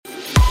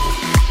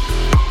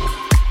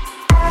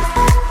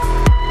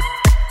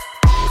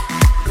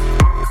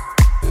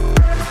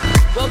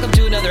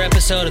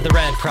episode of the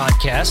Rad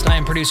Podcast. I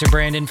am producer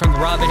Brandon from the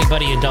Rob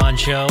Anybody and Dawn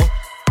Show.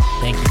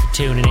 Thank you for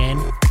tuning in.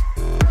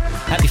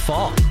 Happy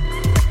fall.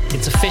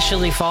 It's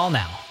officially fall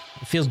now.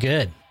 It feels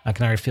good. I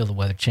can already feel the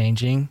weather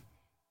changing.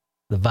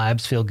 The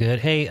vibes feel good.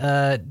 Hey,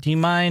 do you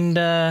mind,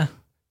 do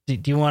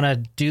you want to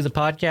do the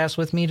podcast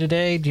with me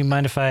today? Do you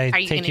mind if I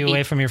take you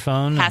away from your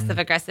phone? Passive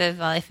aggressive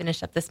while I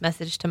finish up this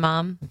message to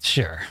mom?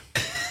 Sure.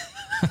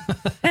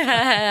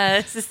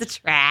 Is this a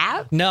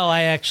trap? No,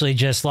 I actually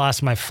just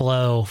lost my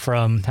flow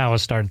from how I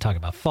was starting to talk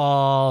about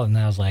fall, and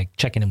I was like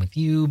checking in with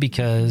you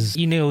because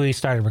you knew we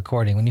started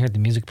recording. When you heard the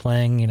music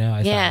playing,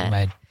 I thought we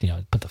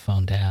might, put the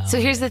phone down. So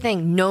here's the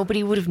thing.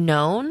 Nobody would have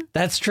known.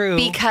 That's true.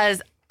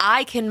 Because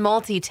I can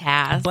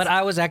multitask. But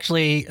I was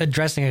actually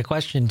addressing a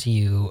question to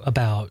you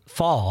about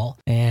fall,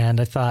 and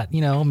I thought,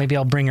 maybe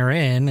I'll bring her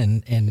in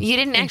and you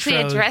didn't actually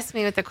address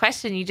me with the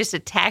question. You just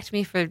attacked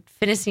me for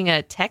finishing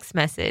a text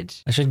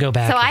message. I should go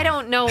back. So I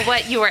don't know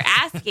what you were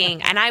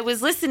asking, and I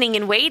was listening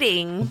and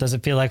waiting. Does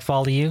it feel like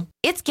fall to you?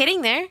 It's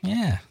getting there.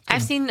 Yeah.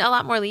 I've seen a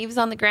lot more leaves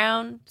on the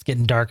ground. It's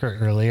getting darker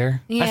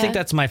earlier. Yeah. I think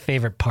that's my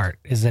favorite part,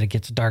 is that it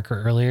gets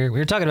darker earlier. We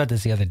were talking about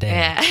this the other day.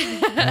 Yeah.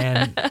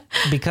 And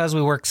because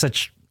we work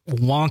such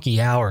wonky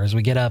hours,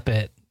 I get up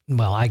at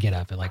like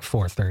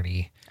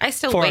 4:30. I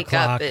still wake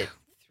up at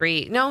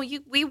 3. No,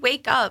 we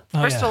wake up.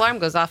 First alarm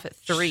goes off at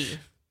 3.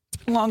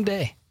 It's a long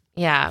day.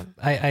 Yeah.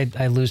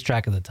 I lose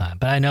track of the time,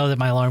 but I know that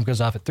my alarm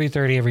goes off at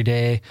 3:30 every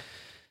day.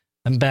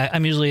 I'm back.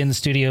 I'm usually in the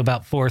studio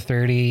about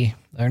 4:30,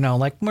 or no,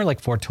 more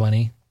like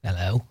 4:20.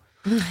 Hello.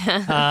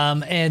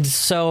 And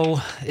so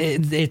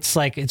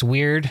it's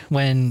weird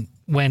when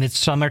it's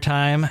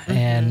summertime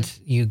and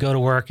you go to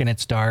work and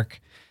it's dark.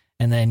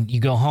 And then you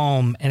go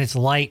home and it's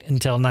light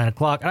until 9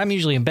 o'clock. I'm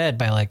usually in bed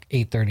by like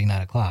 8:30,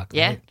 9 o'clock.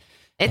 Yeah. Right?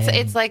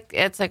 It's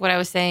like what I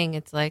was saying.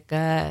 It's like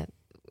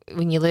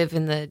when you live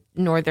in the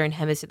northern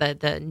hemisphere,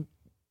 the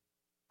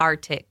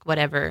Arctic,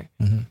 whatever.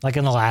 Mm-hmm. Like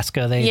in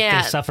Alaska,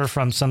 they suffer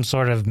from some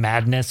sort of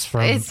madness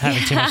from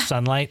having too much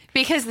sunlight.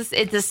 Because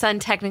the sun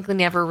technically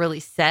never really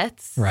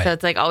sets. Right. So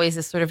it's like always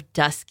this sort of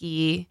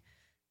dusky,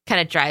 kind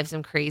of drives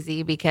them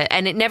crazy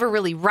and it never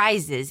really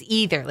rises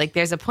either. Like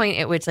there's a point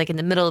at which like in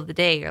the middle of the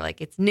day, you're like,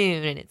 it's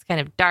noon and it's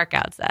kind of dark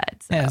outside.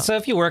 So. Yeah. So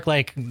if you work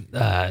like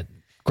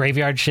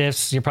graveyard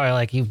shifts, you're probably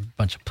like, you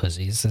bunch of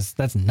pussies.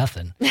 That's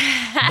nothing.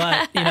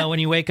 But when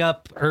you wake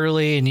up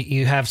early and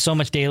you have so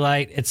much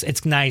daylight,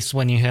 it's nice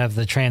when you have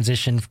the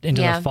transition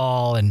into the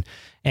fall and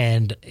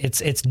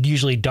it's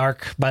usually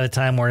dark by the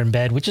time we're in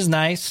bed, which is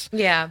nice.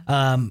 Yeah.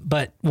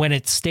 But when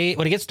it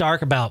gets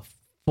dark about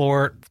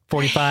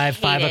 4:45,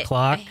 5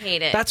 o'clock. I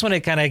hate it. That's when it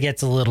kind of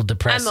gets a little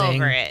depressing. I'm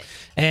over it.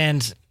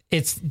 And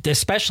it's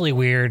especially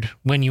weird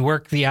when you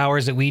work the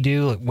hours that we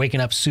do, like waking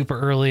up super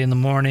early in the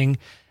morning.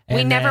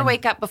 We never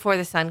wake up before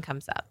the sun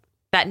comes up.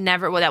 That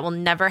will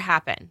never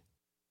happen.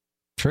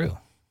 True.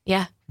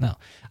 Yeah. No.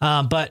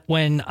 But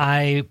when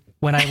I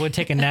would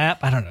take a nap,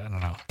 I don't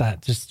know.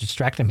 That just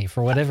distracted me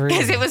for whatever reason.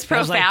 Because it was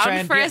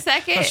profound for a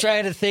second. I was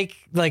trying to think,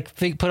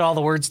 put all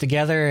the words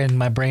together, and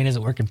my brain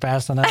isn't working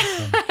fast enough.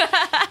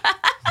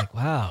 Like,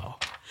 wow.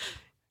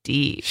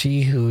 Deep.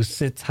 She who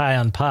sits high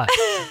on pot.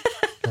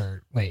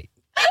 Or wait.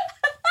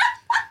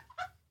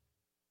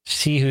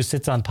 She who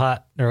sits on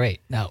pot. Or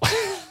wait, no.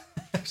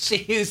 She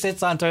who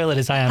sits on toilet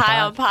is high on pot. High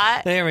on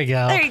pot. There we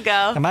go. There you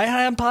go. Am I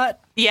high on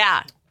pot?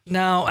 Yeah.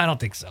 No, I don't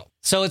think so.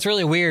 So it's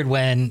really weird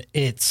when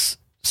it's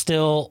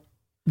still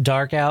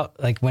dark out,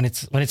 like when it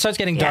starts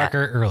getting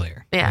darker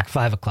earlier. Yeah. Like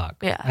 5 o'clock.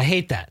 Yeah. I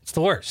hate that. It's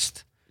the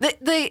worst.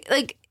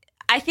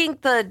 I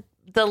think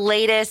the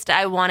latest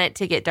I want it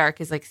to get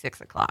dark is like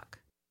 6 o'clock.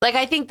 Like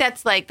I think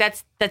that's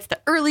the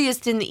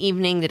earliest in the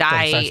evening that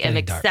I am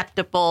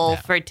acceptable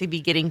for it to be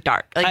getting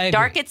dark. Like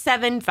dark at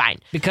 7, fine.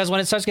 Because when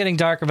it starts getting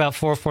dark about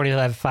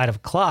 4:45, 5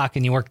 o'clock,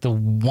 and you work the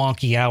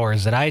wonky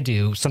hours that I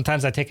do,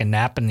 sometimes I take a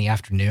nap in the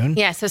afternoon.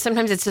 Yeah, so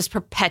sometimes it's just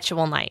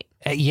perpetual night.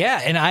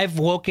 And I've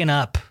woken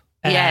up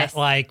at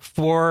like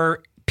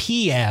 4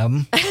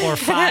 p.m. or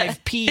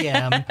 5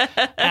 p.m.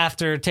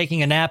 after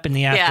taking a nap in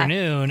the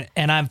afternoon,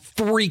 and I'm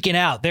freaking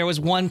out. There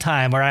was one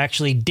time where I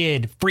actually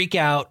did freak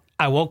out.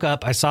 I woke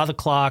up, I saw the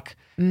clock,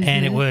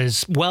 and it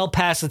was well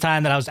past the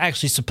time that I was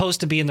actually supposed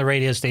to be in the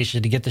radio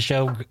station to get the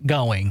show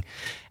going.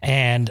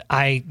 And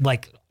I,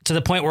 to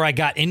the point where I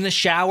got in the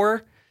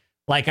shower,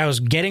 like I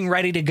was getting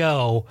ready to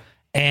go.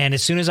 And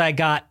as soon as I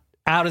got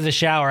out of the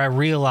shower, I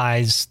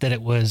realized that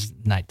it was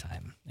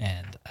nighttime,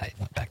 and I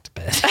went back to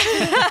bed.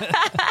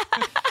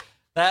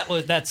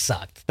 That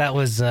sucked. That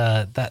was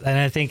that, and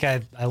I think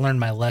I learned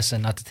my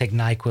lesson not to take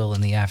NyQuil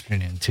in the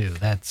afternoon too.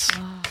 That's.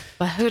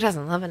 But who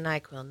doesn't love a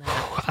NyQuil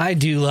nap? I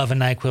do love a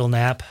NyQuil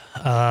nap,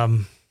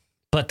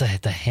 but the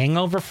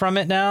hangover from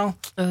it now.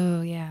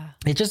 Oh yeah.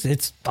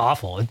 It's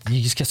awful.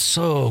 You just get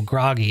so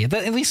groggy.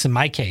 At least in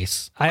my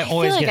case, I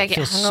always feel like I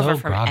get hungover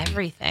from groggy.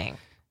 Everything.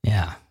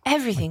 Yeah.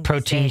 Everything. Like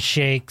protein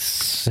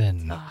shakes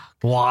and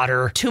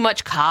water. Too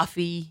much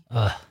coffee.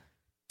 It's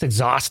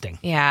exhausting.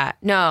 Yeah.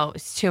 No,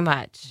 it's too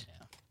much.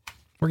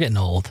 We're getting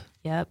old.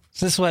 Yep. Is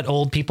this what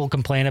old people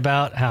complain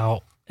about?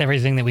 How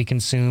everything that we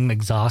consume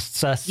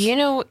exhausts us?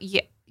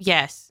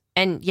 Yes.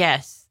 And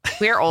yes,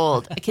 we're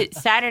old.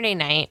 Saturday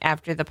night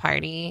after the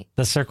party.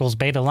 The Circles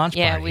Beta launch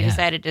party. We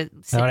decided to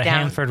sit down. At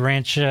Hanford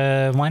Ranch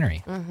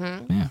Winery.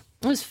 Mm-hmm. Yeah.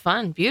 It was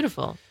fun.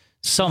 Beautiful.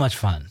 So much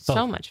fun.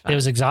 So much fun. It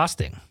was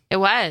exhausting. It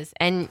was.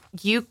 And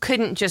you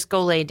couldn't just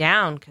go lay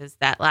down because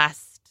that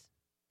last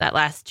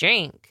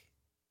drink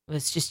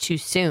was just too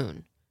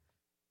soon.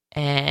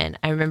 And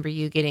I remember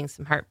you getting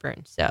some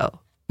heartburn. So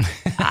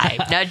I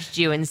nudged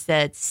you and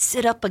said,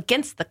 sit up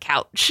against the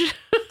couch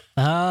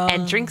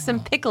and drink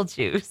some pickle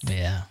juice.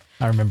 Yeah,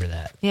 I remember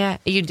that. Yeah,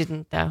 you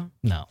didn't, though.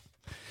 No.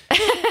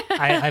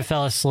 I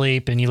fell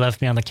asleep and you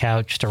left me on the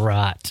couch to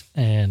rot.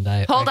 And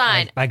I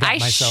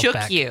shook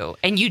back. You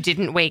and you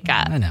didn't wake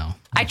up. I know.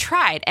 I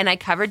tried and I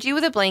covered you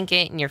with a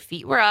blanket and your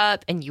feet were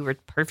up and you were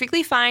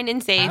perfectly fine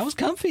and safe. I was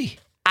comfy.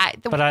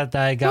 But I got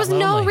there was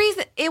lonely. No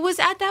reason. It was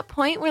at that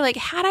point where, like,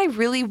 had I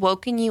really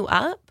woken you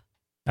up,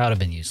 I would have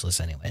been useless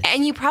anyway.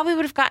 And you probably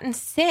would have gotten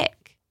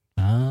sick.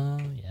 Oh,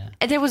 yeah.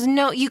 And there was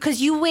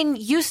when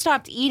you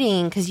stopped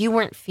eating because you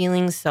weren't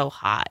feeling so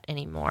hot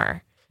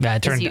anymore. Yeah, I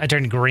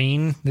turned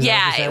green.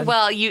 Yeah,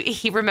 well,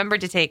 he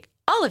remembered to take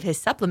all of his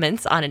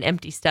supplements on an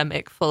empty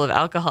stomach full of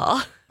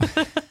alcohol.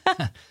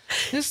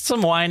 Just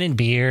some wine and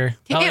beer.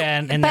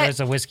 And there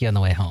was a whiskey on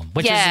the way home,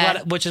 which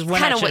is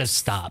when I should have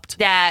stopped.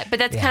 Yeah, but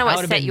that's kind of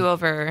what set you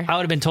over. I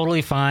would have been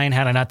totally fine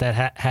had I not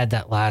had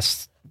that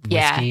last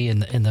whiskey in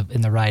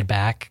the ride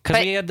back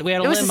because we had a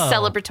limo. It was a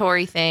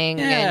celebratory thing.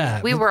 Yeah,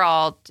 and we were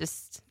all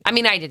just. I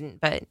mean, I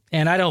didn't, but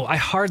I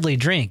hardly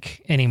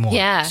drink anymore.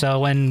 Yeah. So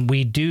when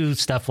we do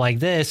stuff like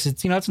this,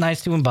 it's it's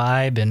nice to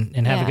imbibe and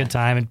have a good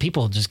time. And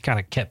people just kind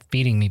of kept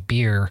feeding me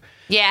beer.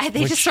 Yeah,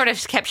 they just sort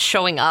of kept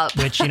showing up.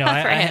 Which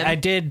I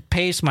did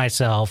pace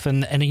myself,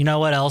 and you know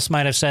what else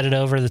might have set it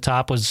over the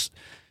top was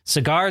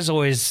cigars.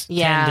 Always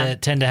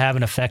tend to have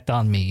an effect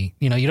on me.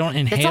 You don't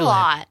inhale it's a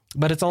lot.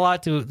 But it's a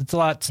lot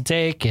to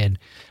take, and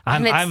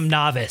I'm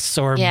novice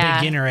or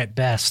beginner at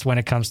best when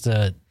it comes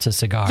to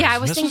cigars. Yeah, I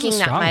was thinking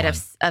that might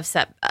have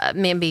upset,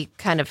 maybe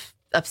kind of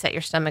upset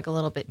your stomach a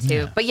little bit too.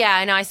 Yeah. But yeah,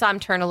 I know I saw him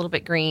turn a little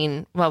bit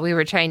green while we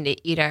were trying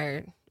to eat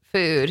our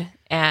food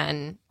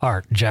and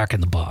our Jack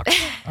in the Box,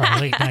 our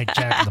late night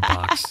Jack in the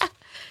Box.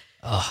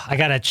 Oh, I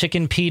got a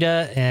chicken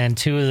pita and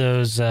 2 of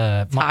those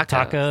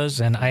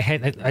tacos, and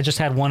I just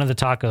had one of the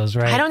tacos,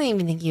 right? I don't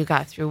even think you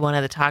got through one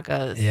of the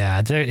tacos. Yeah,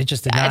 it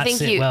just did not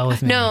sit well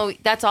with me. No,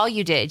 that's all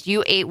you did.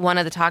 You ate one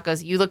of the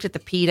tacos. You looked at the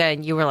pita,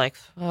 and you were like,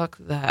 fuck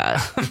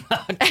that.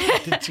 I'm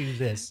going to do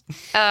this.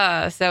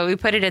 So we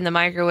put it in the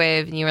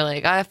microwave, and you were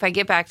like, if I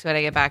get back to it,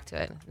 I get back to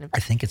it.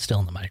 I think it's still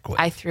in the microwave.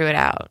 I threw it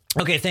out.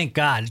 Okay, thank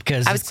God,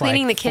 because I was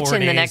cleaning the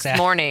kitchen the next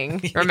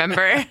morning,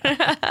 remember?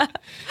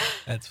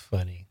 That's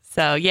funny.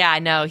 So yeah,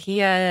 no,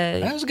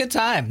 that was a good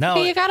time. No,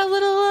 you got a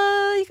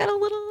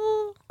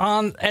little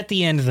at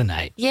the end of the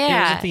night. Yeah,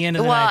 it was at the end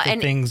of the night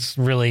that things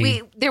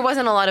really. There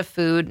wasn't a lot of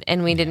food,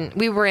 and we didn't.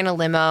 We were in a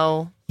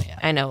limo. Yeah,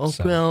 I know.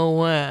 So.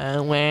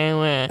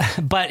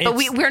 But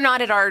we're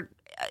not at our.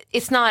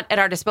 It's not at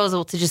our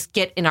disposal to just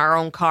get in our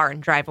own car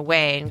and drive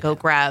away and go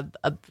grab.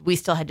 We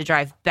still had to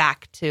drive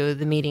back to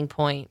the meeting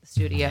point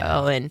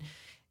studio and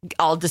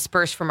all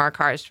disperse from our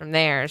cars from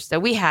there. So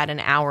we had an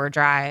hour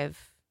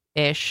drive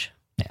ish.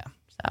 Yeah.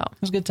 So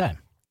it was a good time.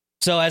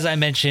 So as I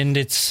mentioned,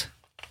 it's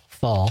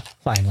fall,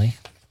 finally.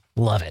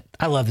 Love it.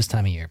 I love this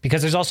time of year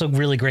because there's also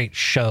really great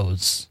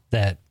shows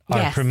that are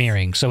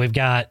premiering. So we've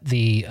got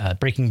the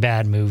Breaking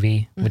Bad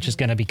movie, which is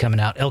going to be coming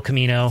out. El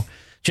Camino.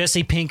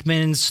 Jesse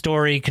Pinkman's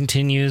story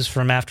continues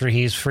from after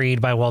he's freed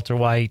by Walter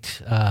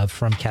White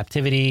from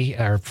captivity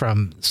or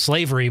from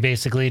slavery,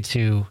 basically,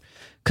 to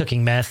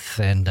cooking meth.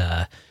 And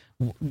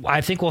I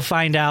think we'll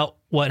find out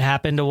what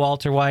happened to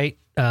Walter White.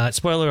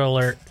 Spoiler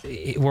alert,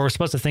 we're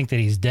supposed to think that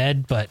he's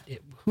dead, but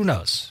who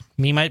knows?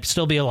 He might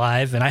still be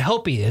alive, and I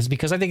hope he is,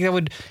 because I think that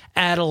would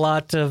add a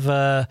lot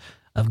of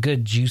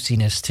good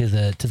juiciness to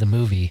the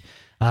movie.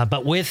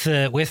 But with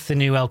the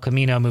new El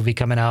Camino movie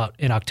coming out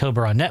in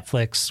October on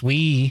Netflix,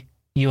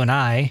 you and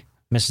I,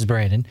 Mrs.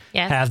 Brandon,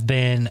 have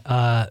been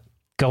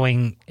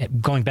going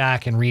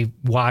back and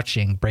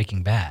rewatching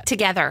Breaking Bad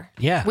together.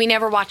 Yeah, we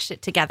never watched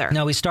it together.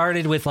 No, we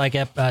started with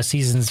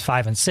seasons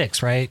 5 and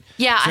 6, right?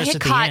 Yeah, I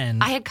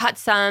had caught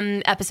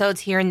some episodes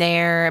here and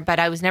there, but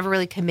I was never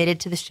really committed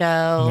to the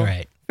show.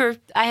 Right.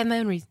 I have my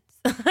own reasons.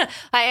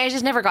 I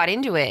just never got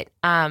into it.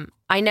 I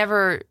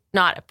never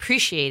not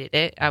appreciated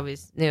it. I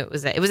knew it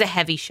was a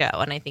heavy show,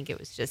 and I think it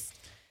was just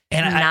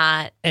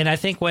not. I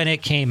think when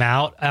it came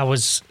out, I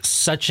was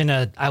such in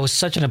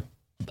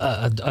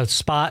a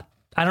spot.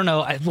 I don't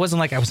know. It wasn't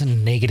like I was in a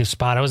negative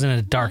spot. I was in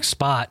a dark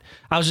spot.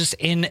 I was just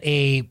in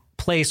a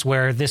place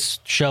where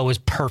this show is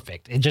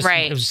perfect. It just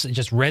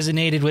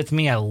resonated with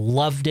me. I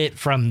loved it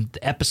from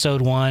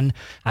episode 1.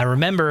 I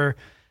remember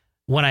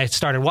when I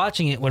started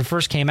watching it, when it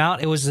first came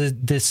out, it was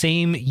the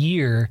same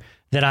year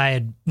that I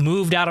had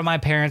moved out of my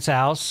parents'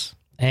 house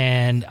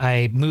and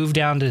I moved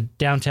down to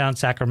downtown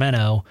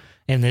Sacramento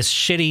in this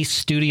shitty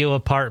studio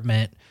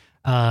apartment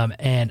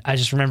And I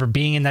just remember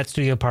being in that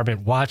studio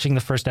apartment, watching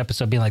the first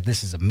episode, being like,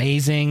 this is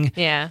amazing.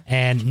 Yeah.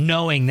 And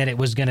knowing that it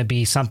was going to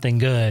be something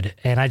good.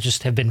 And I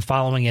just have been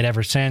following it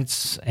ever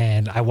since.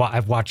 And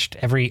I've watched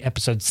every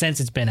episode since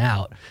it's been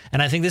out.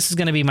 And I think this is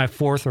going to be my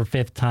 4th or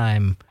 5th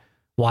time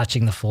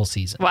watching the full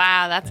season.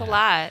 Wow, that's a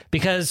lot.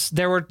 Because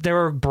there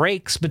were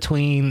breaks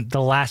between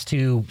the last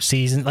 2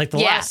 seasons. Like the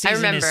last season, I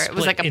remember it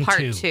was like a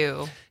part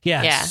 2.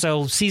 Yeah.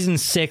 So season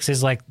 6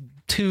 is like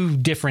 2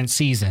 different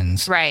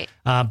seasons, right?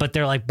 But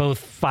they're like both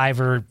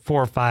 4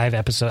 or 5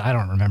 episodes. I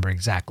don't remember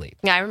exactly.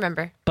 Yeah, I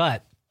remember.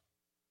 But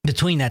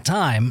between that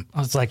time, I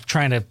was like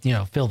trying to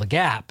fill the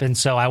gap, and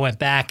so I went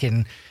back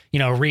and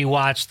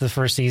rewatched the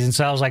first season.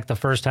 So that was like the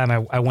first time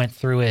I went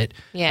through it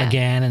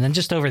again, and then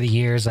just over the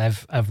years,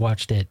 I've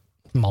watched it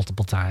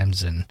multiple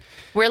times, and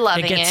we're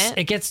loving it.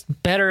 It gets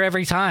better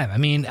every time. I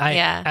mean,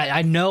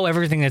 I know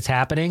everything that's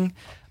happening,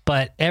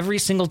 but every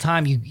single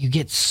time you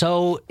get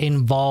so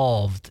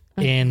involved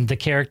in the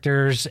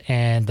characters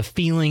and the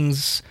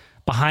feelings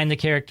behind the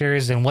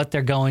characters and what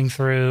they're going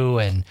through,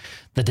 and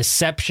the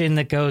deception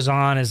that goes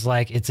on is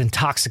like, it's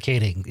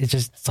intoxicating.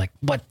 It's like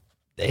what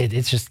it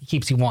just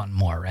keeps you wanting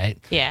more, right?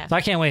 Yeah. So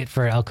I can't wait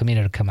for El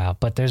Camino to come out.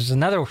 But there's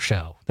another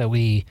show that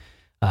we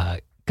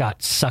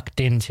got sucked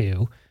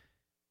into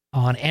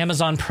on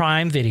Amazon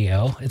Prime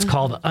Video. It's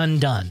called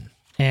Undone,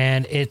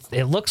 and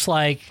it looks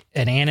like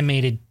an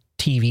animated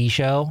TV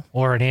show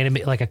or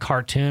like a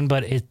cartoon,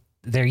 but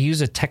they use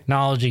a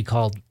technology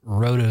called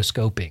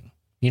rotoscoping.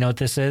 You know what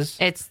this is?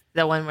 It's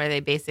the one where they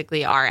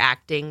basically are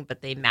acting,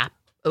 but they map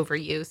over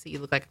you, so you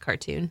look like a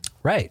cartoon.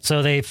 Right.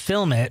 So they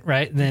film it,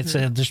 right? And it's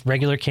just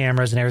regular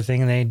cameras and everything,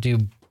 and they do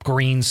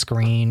green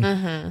screen.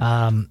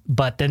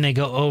 But then they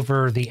go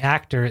over the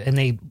actor, and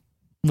they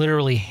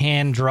literally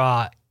hand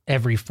draw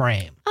every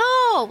frame.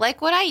 Oh,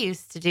 like what I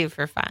used to do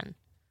for fun.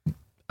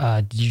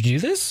 Did you do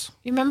this?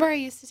 You remember I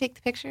used to take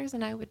the pictures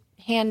and I would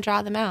hand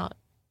draw them out.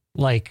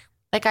 Like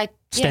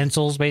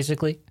stencils,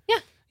 basically? Yeah.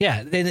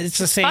 Yeah. It's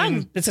the same.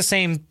 Fun. It's the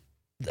same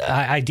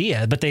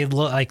idea, but they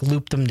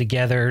loop them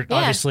together,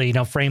 obviously,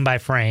 frame by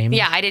frame.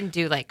 Yeah. I didn't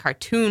do like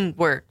cartoon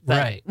work.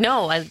 Right.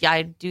 No,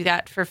 I do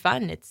that for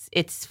fun.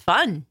 It's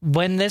fun.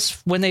 When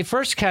they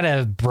first kind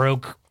of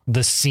broke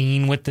the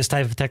scene with this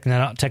type of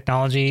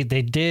technology,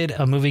 they did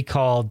a movie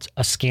called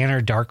A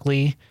Scanner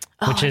Darkly,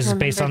 which is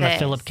based on the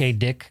Philip K.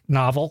 Dick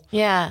novel.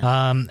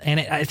 Yeah. And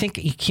I think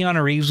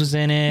Keanu Reeves was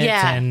in it,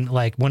 and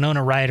like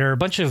Winona Ryder, a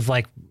bunch of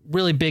like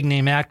really big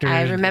name actors.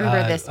 I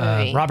remember this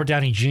movie. Robert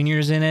Downey Jr.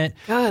 is in it.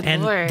 Good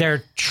and Lord.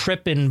 They're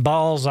tripping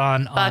balls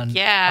on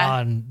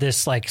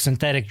this like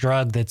synthetic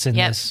drug that's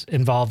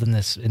involved in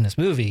this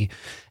movie.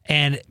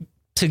 And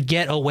to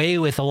get away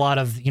with a lot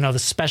of, the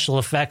special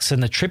effects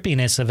and the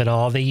trippiness of it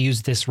all, they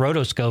use this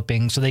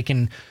rotoscoping so they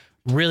can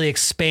really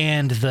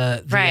expand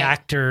the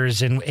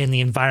actors and the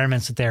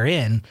environments that they're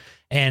in.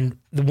 And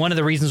one of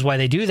the reasons why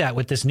they do that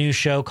with this new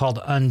show called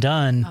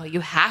Undone, you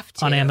have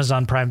to, on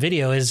Amazon Prime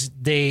Video, is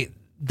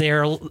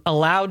they're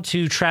allowed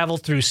to travel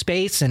through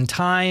space and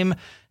time,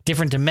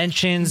 different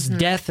dimensions,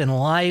 death and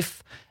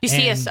life. You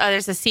see,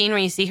 there's a scene where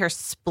you see her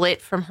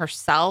split from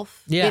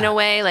herself in a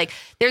way. Like,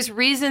 there's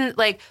reason.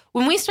 Like,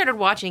 when we started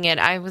watching it,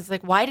 I was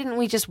like, why didn't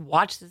we just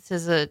watch this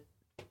as a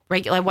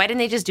regular? Why didn't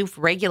they just do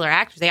regular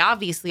actors? They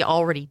obviously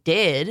already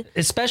did.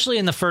 Especially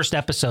in the first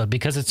episode,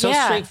 because it's so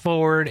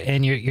straightforward,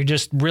 and you're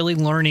just really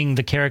learning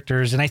the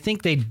characters. And I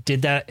think they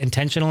did that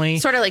intentionally,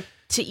 sort of like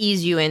to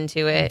ease you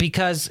into it,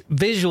 because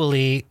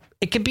visually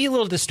it can be a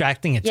little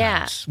distracting at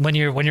times when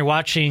you're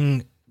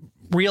watching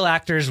real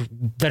actors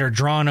that are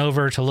drawn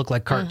over to look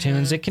like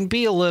cartoons. It can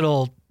be a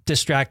little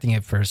distracting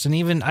at first. And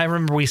even I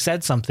remember we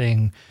said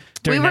something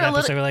during that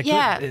episode. We're like,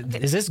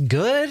 is this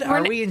good?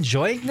 Are we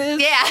enjoying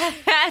this? Yeah,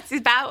 that's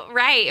about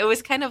right. It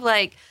was kind of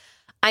like,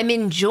 I'm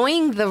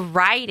enjoying the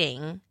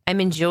writing.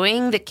 I'm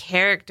enjoying the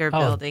character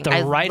building.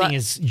 The writing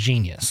is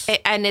genius.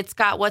 And it's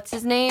got, what's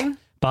his name?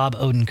 Bob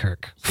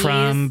Odenkirk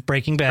from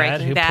Breaking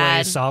Bad, who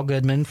plays Saul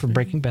Goodman from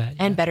Breaking Bad.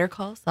 And Better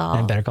Call Saul.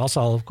 And Better Call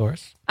Saul, of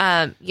course.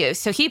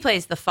 So he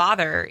plays the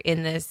father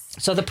in this.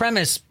 So the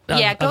premise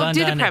of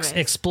Undone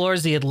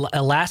explores the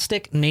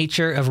elastic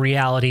nature of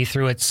reality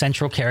through its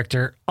central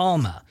character,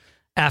 Alma.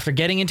 After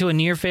getting into a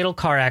near-fatal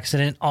car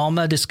accident,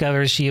 Alma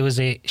discovers she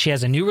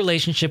has a new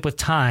relationship with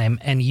time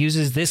and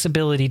uses this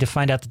ability to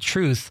find out the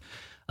truth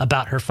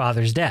about her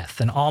father's death.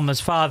 And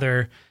Alma's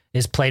father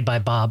is played by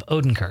Bob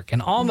Odenkirk.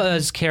 And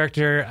Alma's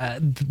character,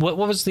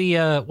 what's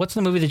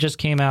the movie that just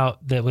came out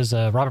that was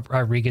a Robert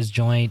Rodriguez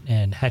joint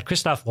and had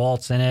Christoph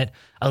Waltz in it?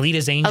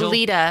 Alita's Angel?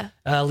 Alita.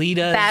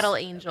 Battle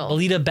Angel.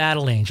 Alita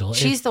Battle Angel.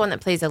 She's the one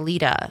that plays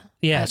Alita.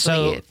 Yeah,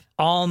 so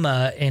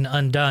Alma in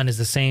Undone is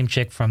the same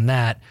chick from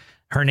that.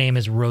 Her name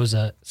is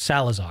Rosa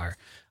Salazar.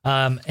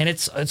 And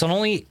it's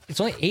only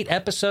 8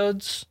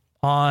 episodes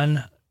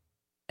on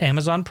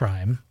Amazon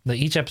Prime.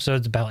 Each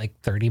episode's about like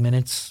 30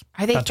 minutes.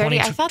 Are they 30?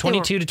 I thought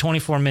 22 to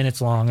 24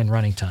 minutes long in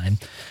running time.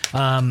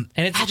 And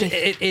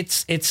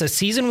it's a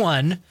season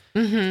 1.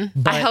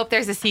 Mm-hmm. I hope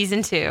there's a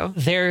season 2.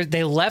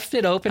 They left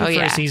it open for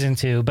a season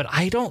 2, but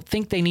I don't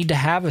think they need to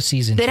have a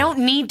season 2. They don't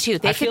need to.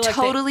 They could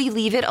totally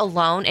leave it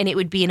alone, and it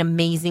would be an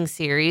amazing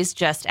series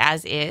just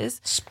as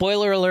is.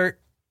 Spoiler alert,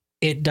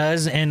 it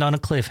does end on a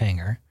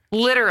cliffhanger.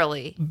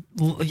 Literally.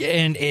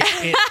 And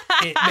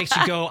it makes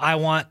you go, I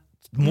want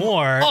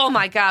more. Oh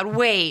my God,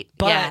 wait.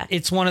 But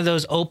it's one of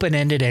those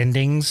open-ended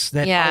endings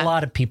that a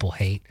lot of people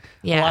hate.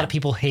 A lot of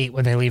people hate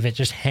when they leave it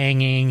just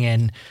hanging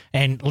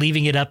and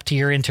leaving it up to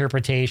your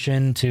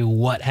interpretation to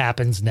what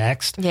happens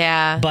next.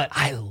 Yeah. But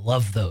I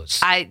love those.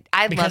 I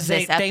love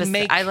this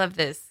episode. I love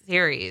this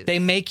series. They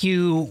make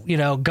you,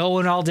 go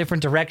in all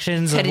different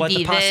directions of what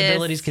the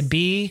possibilities could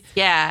be.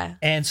 Yeah.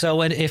 And so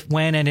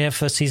when and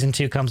if a season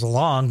 2 comes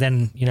along,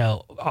 then,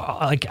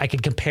 I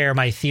could compare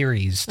my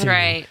theories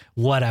to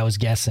what I was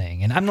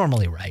guessing. And I'm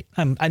normally right.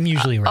 I'm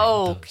usually right.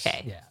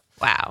 Okay. Yeah.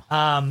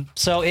 Wow.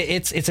 So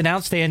it's an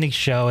outstanding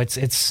show.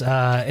 It's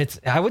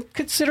I would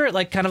consider it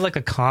like kind of like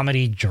a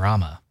comedy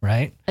drama,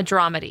 right? A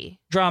dramedy.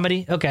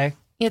 Dramedy. Okay.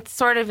 It's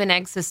sort of an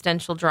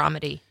existential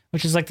dramedy.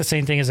 Which is like the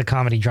same thing as a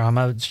comedy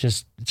drama. It's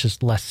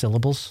just less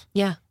syllables.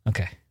 Yeah.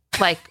 Okay.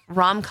 Like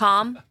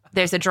rom-com.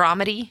 There's a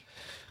dramedy.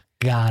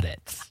 Got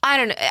it. I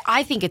don't know.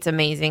 I think it's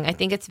amazing. I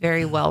think it's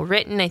very well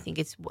written. I think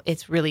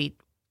it's really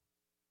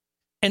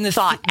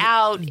thought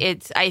out.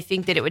 I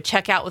think that it would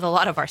check out with a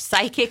lot of our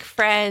psychic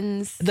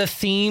friends. The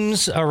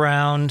themes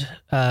around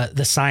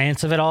the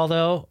science of it all,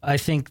 though, I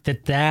think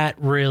that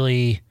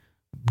really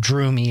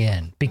drew me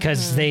in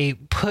because they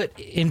put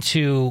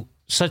into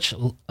such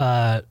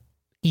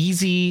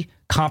easy,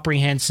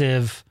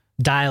 comprehensive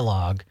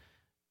dialogue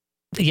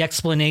the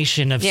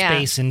explanation of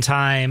space and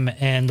time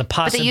and the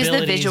possibilities of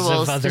other dimensions. But they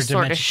use the visuals to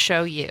sort of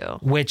show you.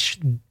 Which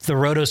the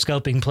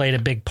rotoscoping played a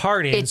big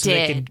part in.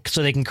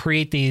 So they can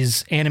create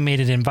these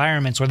animated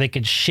environments where they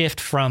could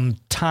shift from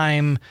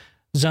time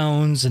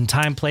zones and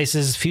time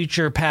places,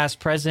 future, past,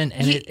 present,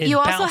 and it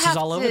bounces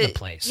all over the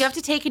place. You have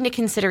to take into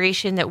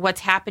consideration that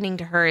what's happening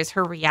to her is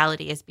her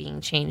reality is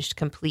being changed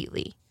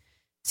completely.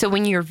 So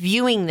when you're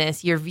viewing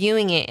this, you're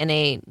viewing it in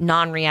a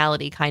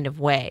non-reality kind of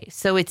way.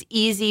 So it's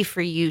easy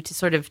for you to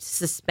sort of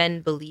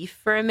suspend belief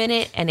for a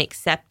minute and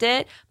accept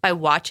it by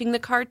watching the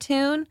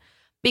cartoon.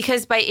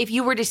 Because if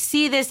you were to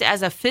see this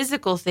as a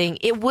physical thing,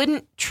 it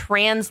wouldn't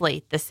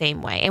translate the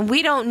same way. And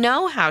we don't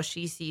know how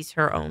she sees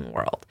her own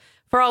world.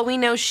 For all we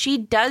know, she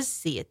does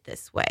see it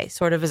this way,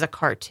 sort of as a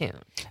cartoon.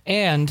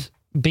 And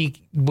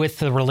with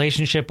the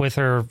relationship with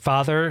her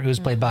father, who's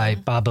played by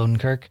Bob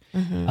Odenkirk,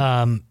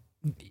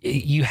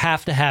 you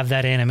have to have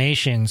that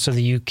animation so that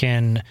you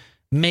can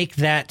make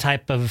that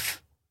type of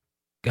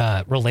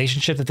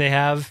relationship that they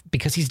have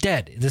because he's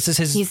dead. This is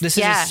his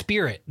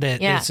spirit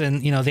that is in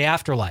the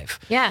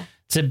afterlife. Yeah.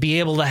 To be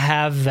able to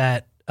have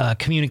that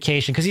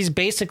communication because he's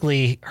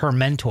basically her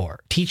mentor,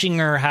 teaching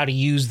her how to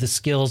use the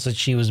skills that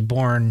she was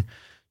born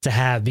to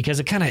have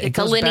because it's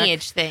a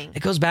lineage thing.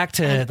 It goes back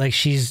to like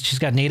she's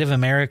got Native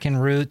American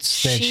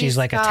roots that she's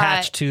like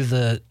attached to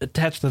the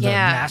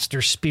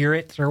master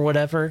spirit or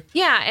whatever.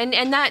 Yeah,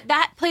 and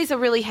that plays a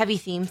really heavy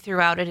theme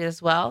throughout it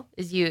as well.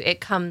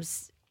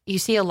 You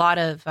see a lot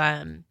of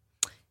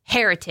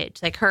heritage,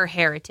 like her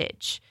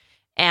heritage,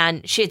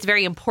 and it's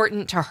very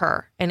important to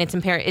her, and it's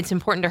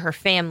important to her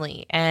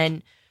family,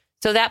 and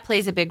so that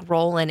plays a big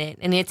role in it,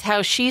 and it's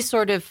how she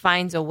sort of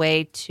finds a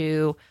way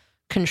to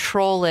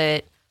control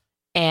it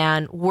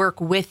and work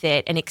with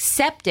it and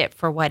accept it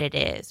for what it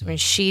is. When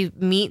she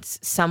meets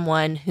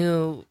someone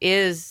who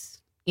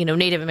is,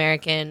 Native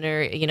American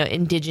or,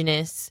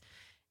 indigenous,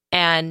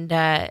 and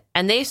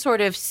they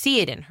sort of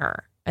see it in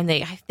her, and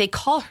they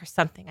call her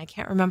something. I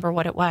can't remember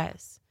what it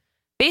was.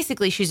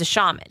 Basically, she's a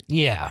shaman.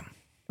 Yeah.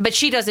 But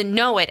she doesn't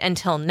know it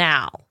until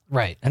now.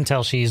 Right.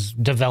 Until she's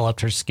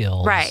developed her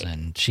skills. Right.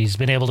 And she's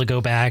been able to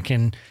go back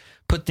and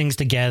put things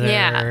together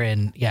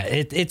and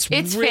it's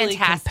really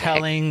fantastic.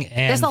 Compelling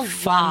and there's a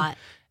fun. Lot.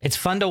 It's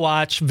fun to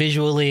watch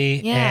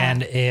visually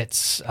and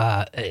it's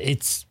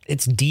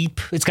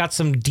deep. It's got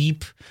some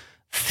deep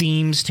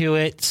themes to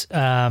it,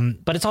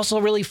 but it's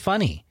also really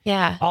funny.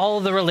 Yeah, all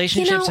of the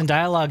relationships and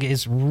dialogue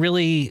is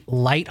really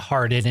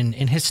lighthearted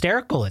and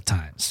hysterical at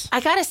times. I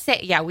gotta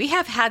say, we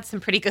have had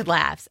some pretty good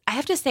laughs. I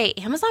have to say,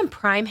 Amazon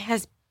Prime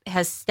has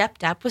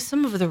stepped up with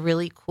some of the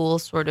really cool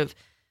sort of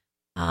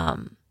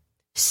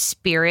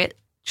spiritual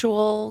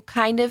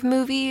kind of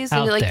movies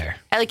out and there.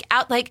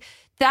 Like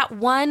that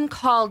one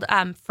called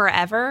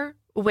Forever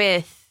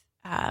with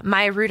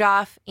Maya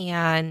Rudolph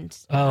and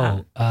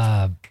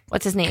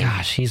what's his name?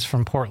 Gosh, he's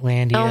from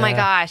Portlandia. Oh my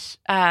gosh,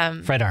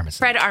 Fred Armisen.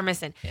 Fred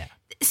Armisen. Yeah.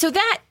 So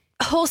that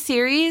whole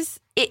series,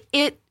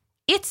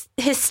 it's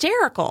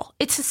hysterical.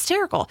 It's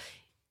hysterical.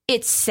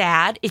 It's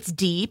sad, it's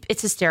deep,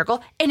 it's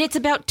hysterical, and it's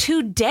about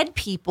two dead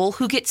people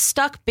who get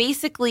stuck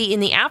basically in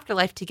the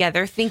afterlife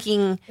together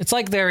thinking... It's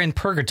like they're in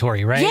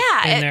purgatory, right?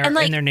 Yeah.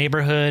 In their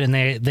neighborhood, and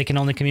they can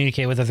only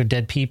communicate with other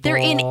dead people. They're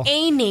in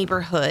a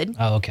neighborhood.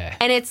 Oh, okay.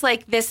 And it's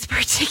like this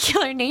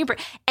particular neighbor,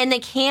 and they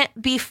can't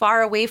be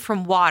far away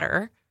from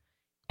water.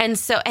 And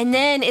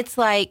then it's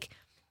like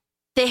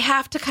they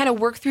have to kind of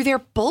work through their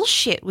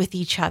bullshit with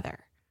each other.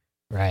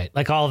 Right.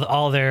 Like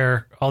all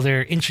their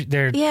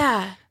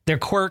their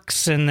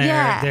quirks and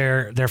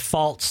their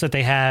faults that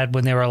they had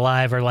when they were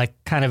alive are like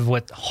kind of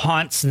what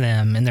haunts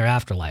them in their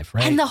afterlife,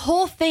 right? And the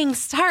whole thing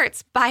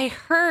starts by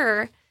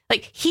her,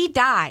 like he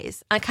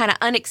dies kind of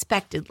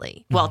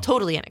unexpectedly. Well,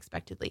 totally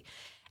unexpectedly.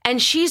 And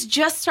she's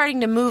just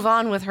starting to move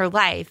on with her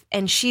life.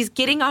 And she's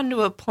getting onto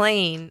a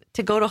plane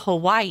to go to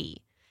Hawaii.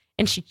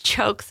 And she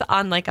chokes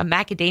on like a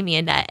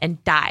macadamia nut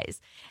and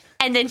dies.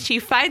 And then she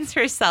finds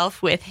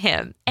herself with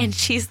him. And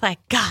she's like,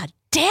 God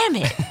damn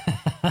it.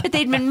 But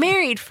they'd been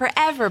married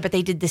forever, but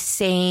they did the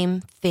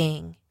same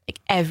thing like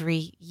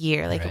every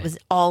year. Like it was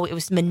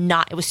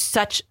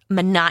such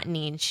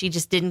monotony, and she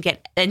just didn't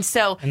get. And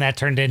that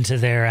turned into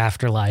their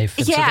afterlife.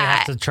 And so they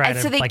have to try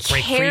to break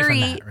free from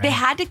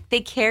that. Right?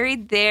 They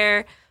carried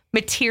their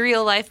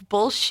material life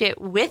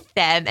bullshit with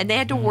them, and they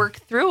had to work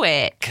through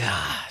it.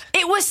 God,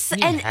 it was.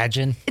 Can you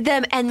imagine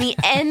them, and the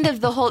end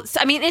of the whole.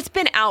 I mean, it's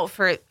been out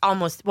for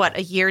almost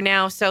a year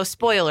now. So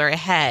spoiler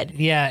ahead.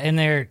 Yeah, and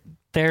they're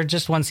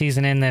just one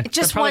season in. They're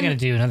probably going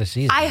to do another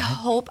season. I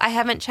hope. I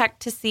haven't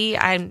checked to see.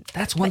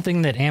 That's one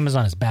thing that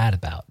Amazon is bad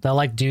about. They'll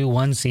like do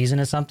one season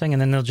of something,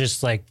 and then they'll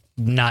just like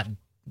not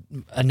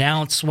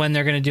announce when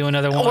they're going to do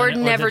another one, or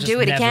never do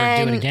it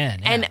again.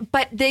 Yeah.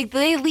 But they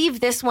leave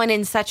this one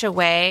in such a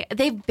way.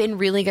 They've been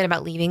really good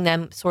about leaving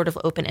them sort of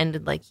open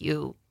ended, like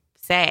you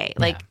say.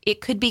 Like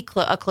it could be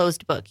a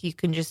closed book. You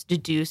can just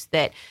deduce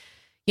that,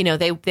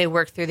 they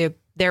work through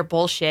their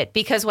bullshit,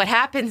 because what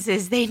happens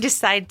is they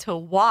decide to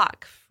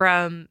walk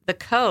from the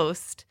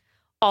coast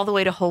all the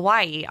way to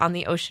Hawaii on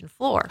the ocean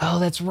floor. Oh,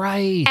 that's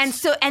right. And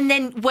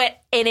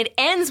it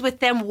ends with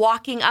them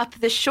walking up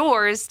the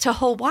shores to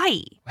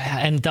Hawaii.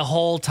 And the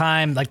whole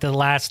time, like the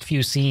last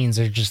few scenes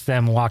are just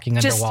them walking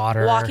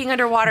underwater.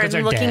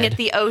 And looking at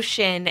the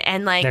ocean,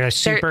 and like they're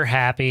super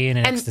happy and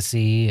in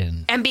ecstasy,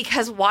 and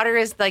because water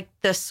is like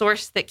the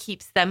source that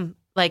keeps them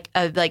like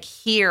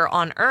here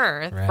on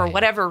Earth for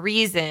whatever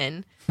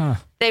reason.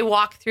 They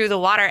walk through the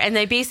water, and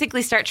they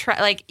basically start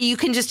you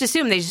can just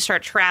assume they just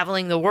start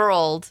traveling the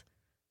world.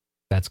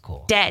 That's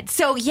cool. Dead.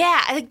 So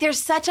yeah, I think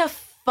there's such a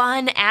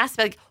fun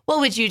aspect.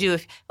 What would you do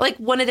if, like,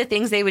 one of the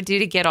things they would do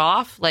to get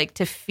off, like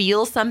to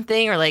feel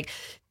something or like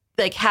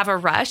have a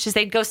rush, is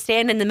they'd go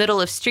stand in the middle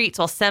of streets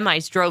while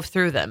semis drove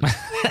through them.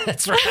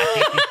 That's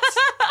right.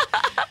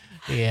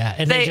 Yeah,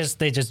 and they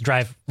just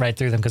drive right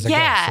through them because they're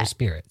ghosts, they're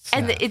spirits.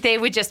 And they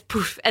would just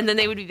poof, and then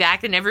they would be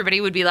back, and everybody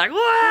would be like,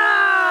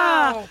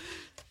 "Wow!"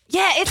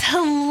 Yeah, it's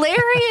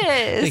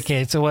hilarious.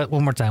 Okay, so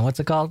one more time? What's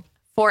it called?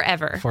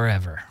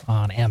 Forever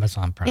on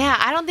Amazon Prime. Yeah,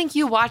 I don't think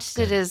you watched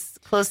it as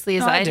closely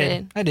as I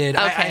did. I did.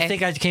 Okay. I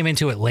think I came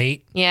into it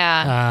late.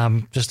 Yeah.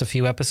 Just a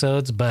few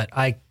episodes, but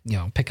I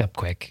pick up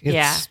quick.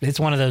 It's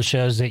one of those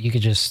shows that you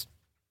could just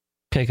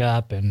pick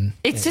up, and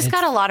it's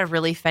got a lot of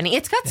really funny.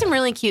 It's got some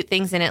really cute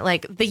things in it.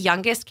 Like the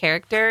youngest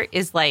character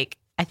is like,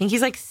 I think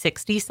he's like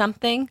 60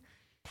 something,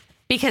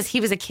 because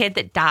he was a kid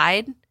that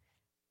died.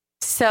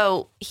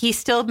 So he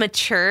still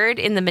matured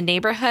in the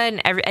neighborhood,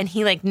 and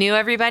he like knew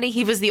everybody.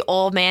 He was the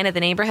old man of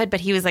the neighborhood, but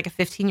he was like a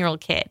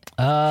 15-year-old kid.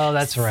 Oh,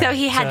 that's right. So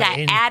he had that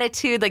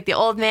attitude, like the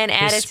old man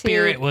attitude. His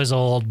spirit was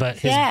old, but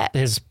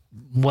his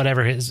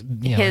whatever his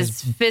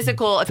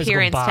physical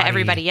appearance body, to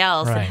everybody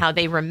else, and how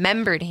they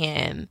remembered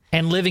him.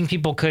 And living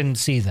people couldn't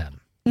see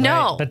them.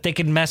 No, right? But they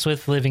could mess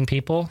with living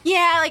people.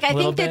 Yeah, like I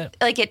think that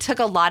like it took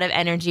a lot of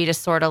energy to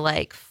sort of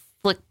like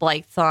flick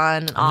lights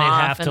on and off.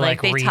 They'd have to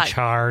like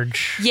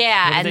recharge.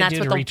 And that's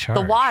what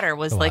the water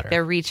was like,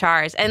 their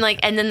recharge. And like,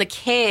 and then the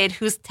kid,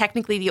 who's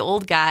technically the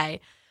old guy,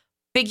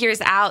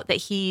 figures out that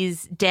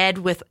he's dead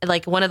with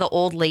like one of the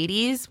old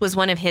ladies was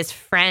one of his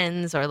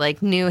friends, or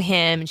like knew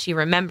him, and she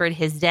remembered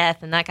his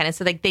death and that kind of.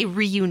 So like they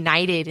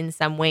reunited in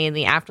some way in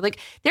the after. Like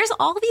there's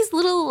all these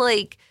little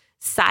like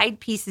side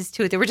pieces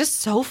to it. They were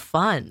just so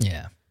fun.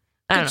 Yeah,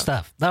 good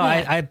stuff. No,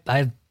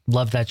 I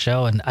love that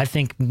show, and I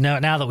think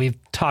now that we've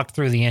talked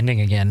through the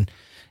ending again,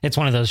 it's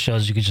one of those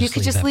shows you could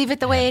just leave it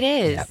the way it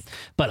is. Yeah.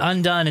 But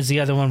Undone is the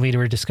other one we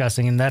were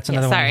discussing, and that's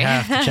another one we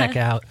have to check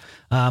out.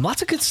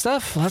 Lots of good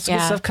stuff. Lots of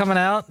good stuff coming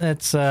out.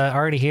 It's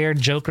already here.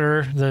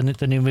 Joker,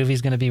 the new movie,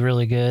 is going to be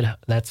really good.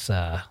 That's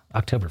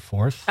October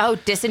 4th. Oh,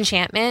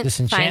 Disenchantment.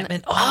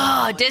 Disenchantment.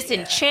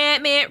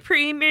 Disenchantment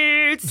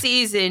premiered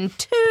season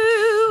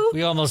 2.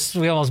 We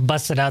almost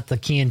busted out the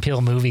Key and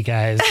Peele movie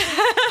guys.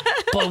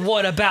 But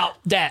what about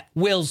that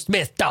Will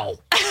Smith though?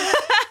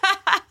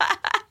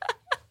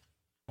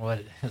 What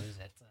is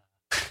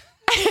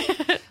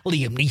that?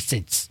 Liam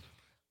Neeson's.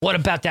 What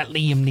about that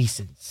Liam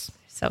Neeson's?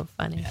 So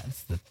funny. Yeah,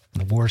 it's the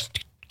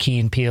worst Key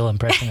and Peele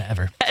impression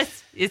ever.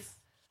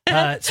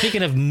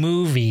 Speaking of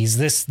movies,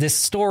 this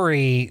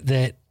story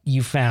that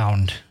you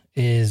found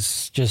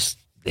is just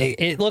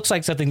it looks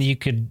like something that you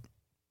could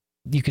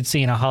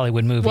see in a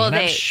Hollywood movie. Well, and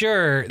I'm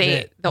sure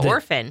The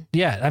Orphan.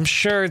 Yeah, I'm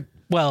sure.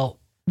 Well,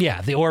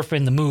 Yeah, The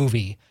Orphan, the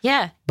movie.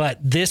 Yeah. But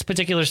this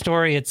particular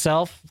story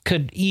itself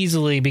could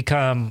easily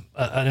become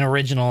an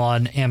original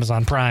on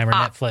Amazon Prime or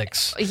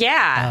Netflix.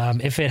 Yeah.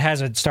 If it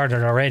hasn't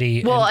started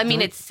already. Well, I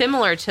mean, it's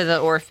similar to The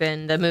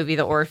Orphan, the movie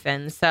The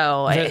Orphan.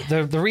 So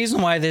the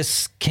reason why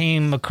this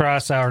came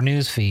across our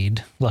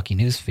lucky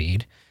news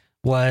feed,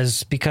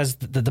 was because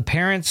the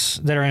parents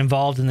that are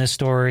involved in this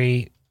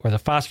story, or the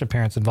foster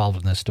parents involved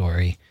in this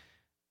story,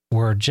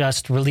 were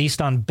just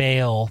released on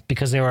bail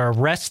because they were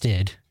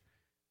arrested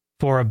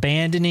for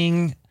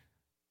abandoning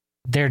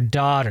their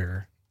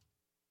daughter,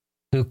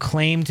 who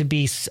claimed to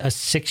be a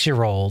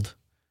 6-year-old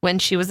when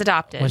she was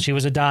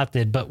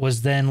adopted, but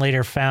was then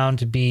later found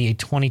to be a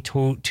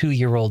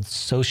 22-year-old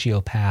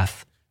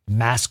sociopath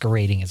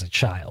masquerading as a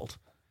child.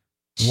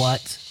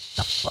 What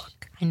the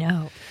fuck? I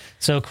know.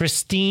 So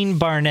Christine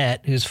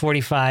Barnett, who's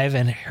 45,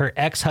 and her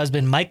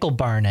ex-husband Michael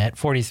Barnett,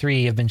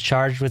 43, have been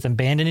charged with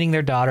abandoning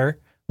their daughter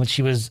when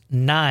she was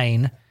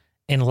 9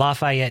 in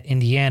Lafayette,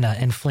 Indiana,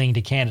 and fleeing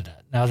to Canada.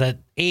 Now, that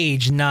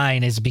age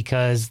 9 is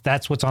because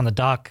that's what's on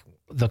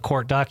the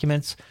court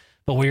documents.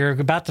 But we were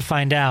about to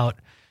find out,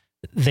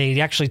 they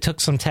actually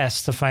took some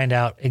tests to find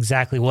out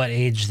exactly what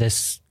age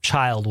this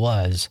child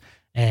was,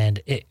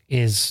 and it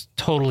is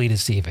totally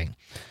deceiving.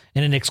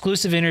 In an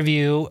exclusive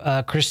interview,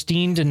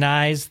 Christine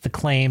denies the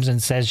claims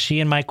and says she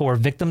and Michael were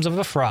victims of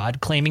a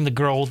fraud, claiming the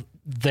girl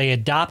they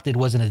adopted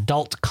was an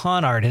adult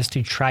con artist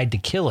who tried to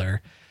kill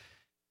her.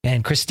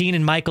 And Christine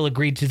and Michael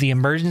agreed to the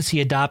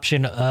emergency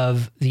adoption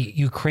of the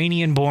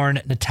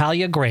Ukrainian-born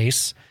Natalia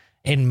Grace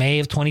in May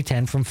of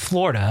 2010 from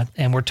Florida,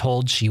 and were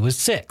told she was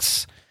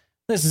 6.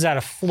 This is out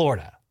of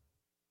Florida.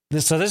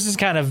 This is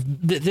kind of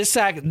this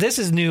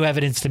is new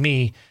evidence to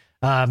me,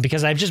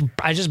 because I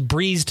just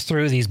breezed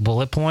through these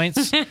bullet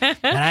points, and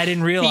I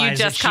didn't realize you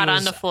just caught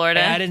on to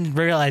Florida. I didn't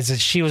realize that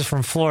she was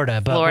from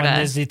Florida. But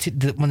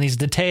when these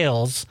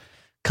details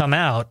come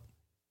out,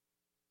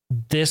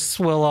 this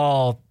will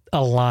all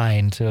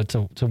align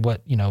to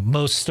what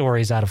most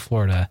stories out of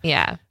Florida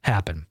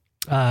happen.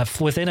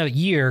 Within a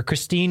year,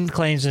 Christine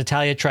claims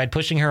Natalia tried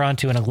pushing her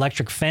onto an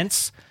electric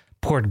fence,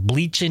 poured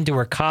bleach into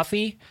her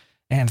coffee,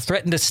 and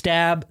threatened to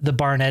stab the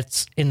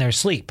Barnetts in their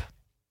sleep.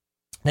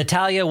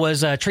 Natalia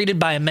was treated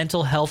by a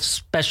mental health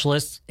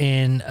specialist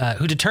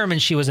who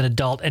determined she was an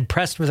adult and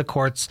pressed for the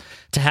courts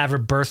to have her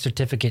birth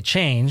certificate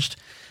changed.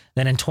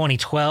 Then in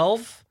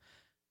 2012,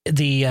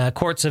 the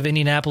courts of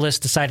Indianapolis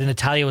decided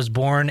Natalia was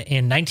born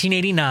in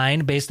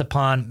 1989 based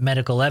upon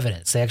medical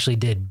evidence. They actually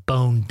did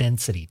bone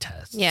density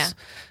tests. Yeah.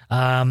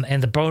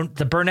 And the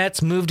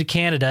Burnetts moved to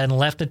Canada and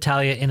left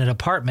Natalia in an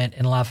apartment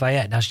in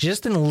Lafayette. Now, she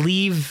just didn't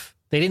leave.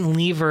 They didn't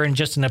leave her in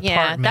just an apartment.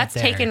 Yeah, that's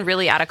there. taken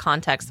really out of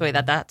context the way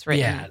that's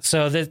written. Yeah,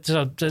 so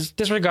just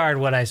disregard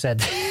what I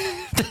said.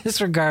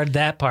 Disregard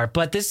that part.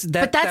 But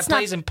that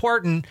plays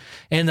important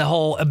in the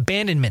whole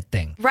abandonment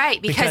thing.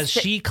 Right, because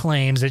she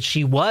claims that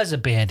she was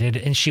abandoned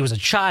and she was a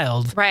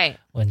child. Right.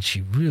 When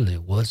she really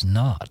was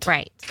not.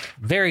 Right.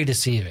 Very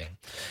deceiving.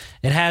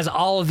 It has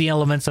all of the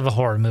elements of a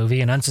horror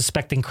movie. An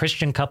unsuspecting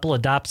Christian couple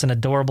adopts an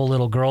adorable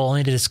little girl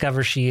only to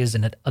discover she is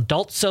an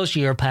adult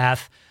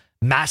sociopath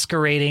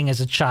masquerading as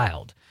a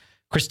child.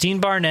 Christine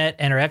Barnett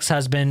and her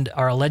ex-husband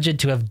are alleged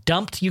to have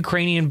dumped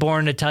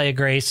Ukrainian-born Natalia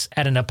Grace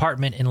at an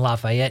apartment in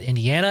Lafayette,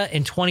 Indiana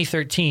in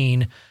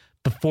 2013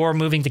 before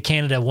moving to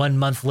Canada 1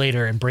 month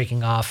later and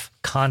breaking off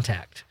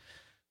contact.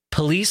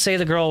 Police say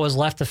the girl was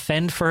left to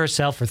fend for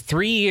herself for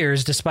 3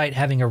 years despite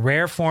having a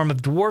rare form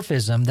of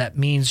dwarfism that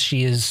means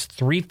she is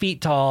 3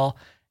 feet tall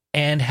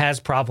and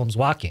has problems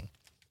walking.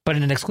 But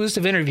in an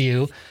exclusive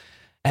interview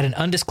at an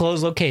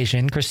undisclosed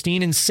location,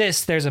 Christine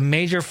insists there's a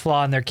major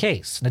flaw in their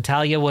case.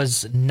 Natalia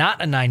was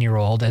not a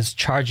 9-year-old, as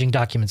charging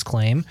documents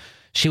claim.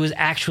 She was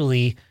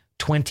actually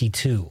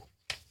 22.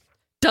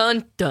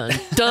 Dun, dun,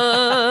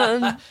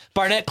 dun.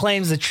 Barnett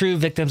claims the true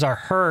victims are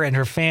her and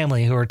her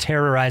family, who were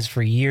terrorized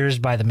for years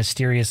by the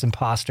mysterious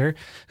imposter,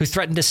 who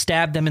threatened to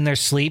stab them in their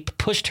sleep,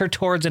 pushed her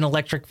towards an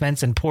electric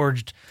fence, and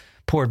poured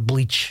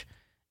bleach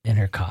in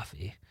her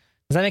coffee.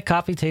 Does that make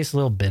coffee taste a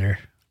little bitter?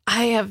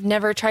 I have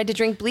never tried to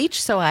drink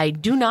bleach, so I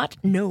do not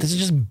know. Does it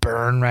just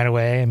burn right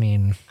away? I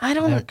mean, I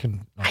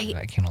can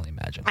only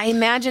imagine. I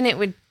imagine it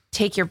would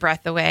take your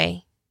breath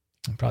away.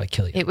 It'd probably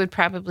kill you. It would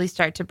probably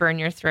start to burn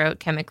your throat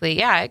chemically.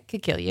 Yeah, it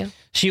could kill you.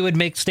 She would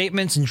make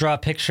statements and draw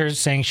pictures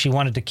saying she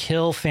wanted to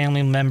kill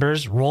family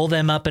members, roll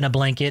them up in a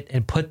blanket,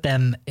 and put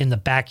them in the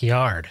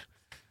backyard.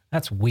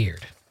 That's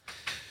weird.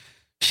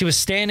 She was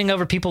standing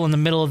over people in the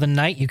middle of the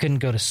night. You couldn't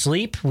go to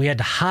sleep. We had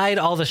to hide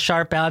all the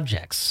sharp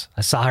objects.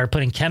 I saw her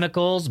putting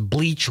chemicals,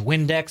 bleach,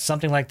 Windex,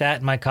 something like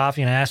that in my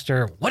coffee, and I asked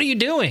her, "What are you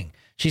doing?"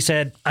 She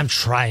said, "I'm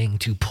trying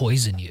to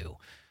poison you."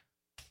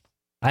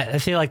 I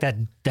feel like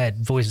that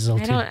voice is a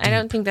little too deep. I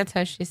don't think that's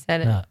how she said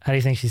it. No. How do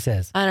you think she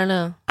says? I don't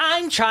know.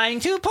 "I'm trying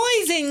to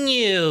poison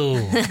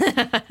you."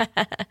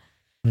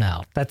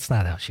 No, that's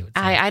not how she would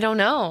say it. I don't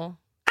know.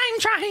 "I'm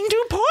trying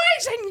to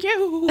poison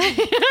you."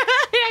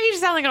 Yeah, you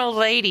sound like an old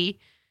lady.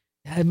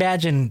 I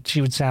imagine she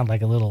would sound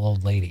like a little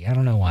old lady. I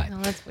don't know why.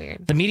 Oh, that's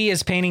weird. "The media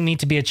is painting me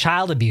to be a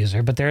child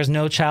abuser, but there is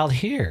no child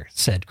here,"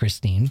 said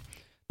Christine.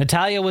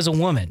 Natalia was a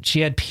woman.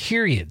 She had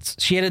periods.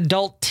 She had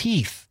adult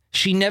teeth.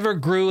 She never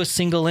grew a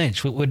single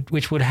inch,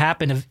 which would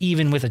happen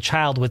even with a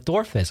child with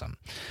dwarfism.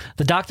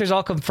 The doctors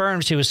all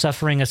confirmed she was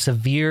suffering a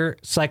severe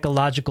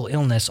psychological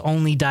illness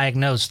only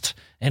diagnosed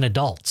in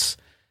adults.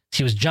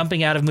 She was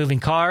jumping out of moving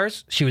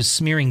cars. She was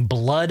smearing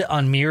blood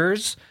on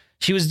mirrors.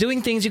 She was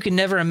doing things you could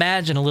never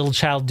imagine a little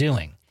child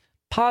doing.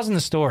 Pause in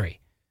the story.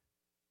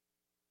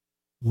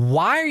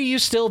 Why are you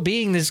still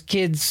being this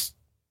kid's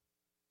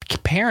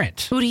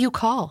parent? Who do you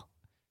call?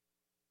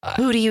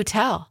 Who do you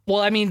tell?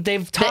 Well, I mean,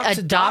 they've talked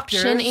to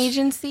doctors. Adoption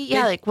agency?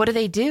 Yeah, like what do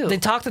they do? They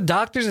talk to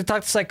doctors, they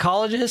talk to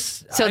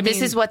psychologists. So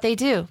this is what they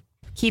do.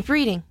 Keep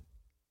reading.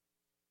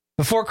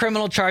 Before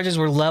criminal charges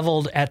were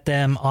leveled at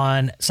them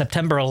on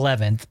September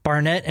 11th,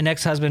 Barnett and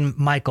ex-husband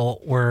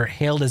Michael were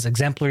hailed as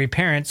exemplary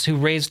parents who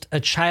raised a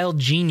child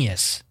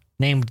genius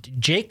named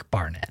Jake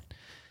Barnett.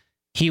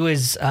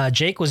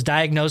 Jake was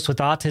diagnosed with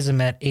autism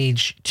at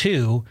age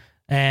 2,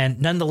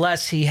 and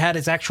nonetheless, he had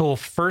his actual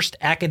first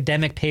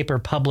academic paper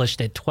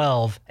published at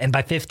 12, and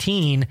by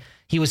 15,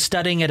 he was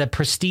studying at a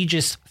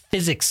prestigious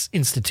physics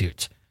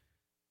institute.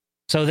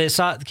 So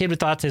the kid with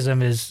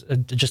autism is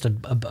just a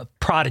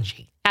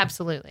prodigy.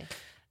 Absolutely.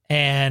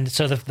 And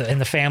so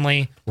the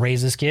family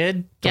raised this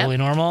kid, totally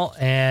normal.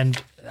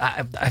 And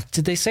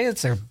did they say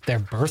it's their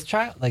birth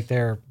child, like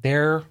their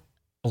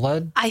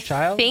blood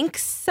child? I think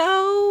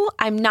so.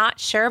 I'm not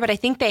sure, but I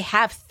think they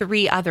have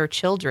 3 other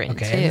children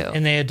too.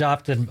 And they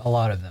adopted a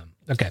lot of them.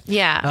 Okay.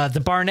 Yeah. The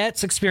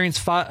Barnetts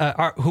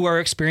who are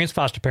experienced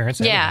foster parents.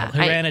 Who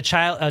ran a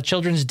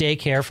children's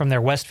daycare from their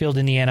Westfield,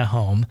 Indiana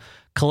home,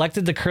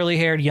 collected the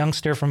curly-haired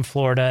youngster from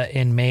Florida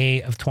in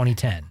May of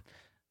 2010.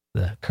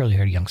 The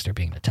curly-haired youngster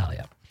being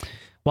Natalia.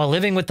 While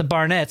living with the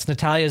Barnetts,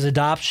 Natalia's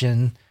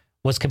adoption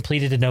was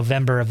completed in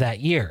November of that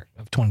year,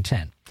 of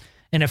 2010.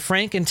 In a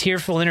frank and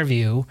tearful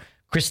interview,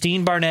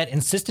 Christine Barnett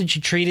insisted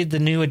she treated the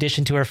new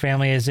addition to her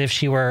family as if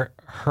she were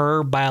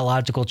her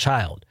biological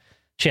child.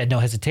 She had no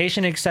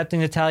hesitation in accepting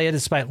Natalia,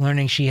 despite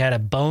learning she had a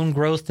bone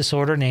growth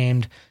disorder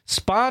named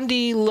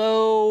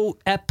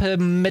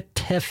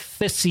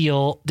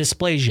spondyloepimetaphyseal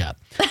dysplasia,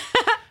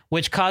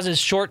 which causes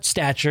short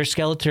stature,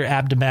 skeletal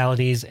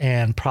abnormalities,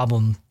 and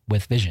problem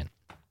with vision.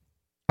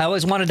 I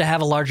always wanted to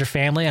have a larger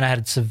family, and I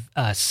had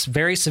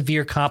very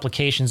severe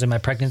complications in my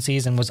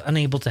pregnancies and was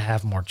unable to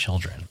have more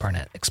children,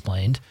 Barnett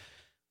explained.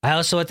 I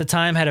also, at the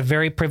time, had a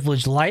very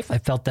privileged life. I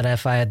felt that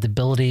if I had the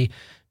ability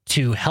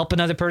to help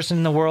another person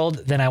in the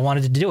world, then I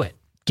wanted to do it.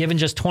 Given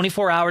just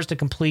 24 hours to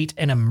complete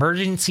an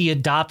emergency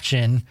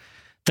adoption,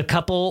 the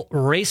couple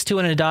raced to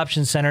an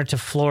adoption center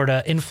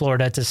in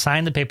Florida to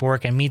sign the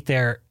paperwork and meet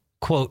their,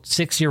 quote,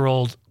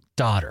 6-year-old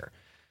daughter.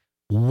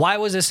 Why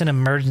was this an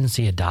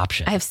emergency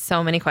adoption? I have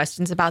so many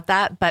questions about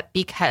that, but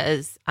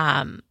because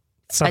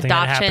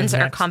adoptions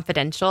are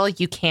confidential,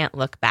 you can't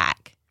look back.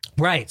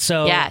 Right.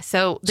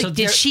 So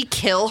did she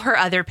kill her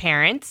other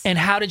parents? And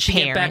how did she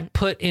get back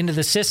put into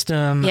the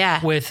system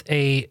with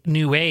a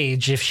new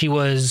age if she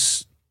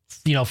was,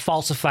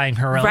 falsifying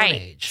her own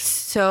age?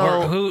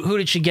 So or who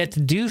did she get to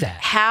do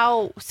that?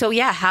 How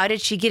did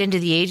she get into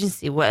the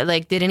agency? What,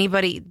 did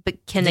anybody,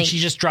 did she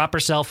just drop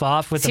herself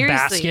off with a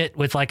basket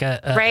with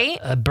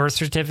a birth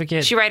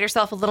certificate? She write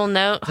herself a little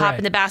note, hop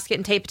in the basket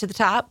and tape it to the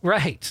top?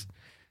 Right.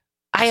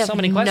 I have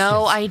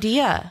no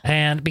idea.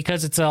 And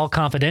because it's all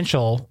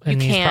confidential in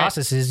these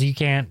processes, you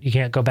can't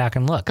go back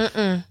and look.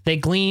 They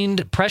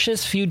gleaned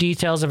precious few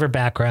details of her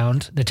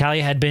background.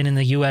 Natalia had been in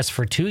the U.S.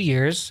 for 2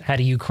 years,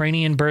 had a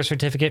Ukrainian birth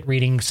certificate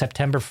reading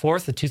September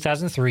 4th of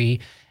 2003,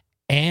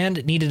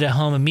 and needed a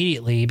home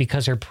immediately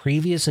because her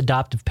previous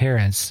adoptive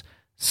parents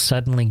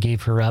suddenly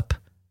gave her up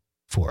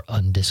for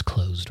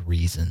undisclosed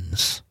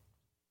reasons.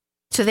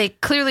 So they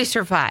clearly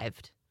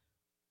survived.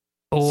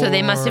 So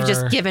they must have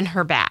just given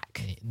her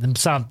back.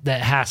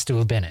 That has to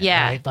have been it.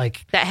 Yeah. Right?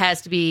 That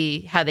has to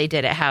be how they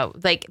did it.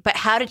 But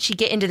how did she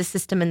get into the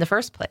system in the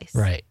first place?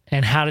 Right.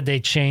 And how did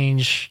they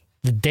change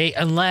the date?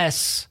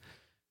 Unless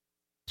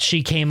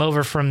she came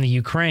over from the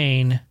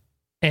Ukraine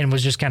and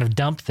was just kind of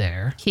dumped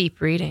there. Keep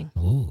reading.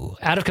 Ooh.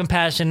 Out of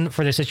compassion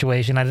for the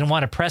situation, I didn't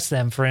want to press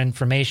them for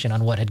information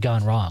on what had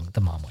gone wrong, the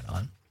mom went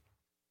on.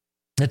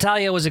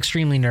 Natalia was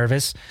extremely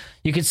nervous.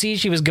 You could see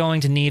she was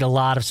going to need a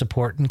lot of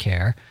support and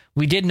care.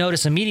 We did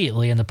notice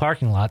immediately in the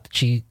parking lot that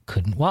she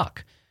couldn't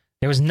walk.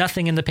 There was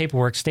nothing in the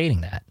paperwork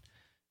stating that.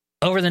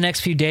 Over the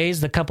next few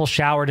days, the couple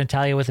showered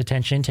Natalia with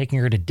attention, taking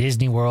her to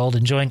Disney World,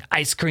 enjoying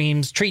ice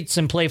creams, treats,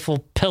 and playful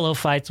pillow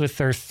fights with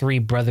her 3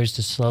 brothers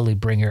to slowly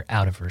bring her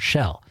out of her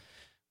shell.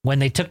 When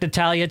they took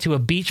Natalia to a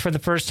beach for the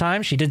first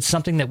time, she did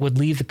something that would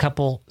leave the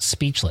couple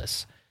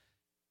speechless.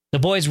 The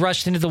boys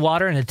rushed into the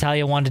water, and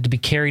Natalia wanted to be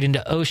carried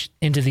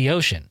into the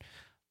ocean.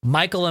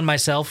 Michael and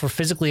myself were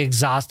physically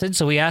exhausted,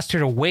 so we asked her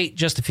to wait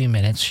just a few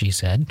minutes, she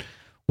said.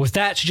 With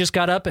that, she just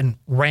got up and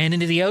ran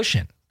into the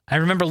ocean. I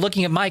remember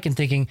looking at Mike and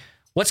thinking,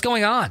 what's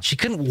going on? She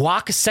couldn't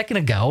walk a second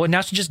ago, and now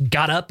she just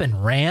got up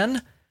and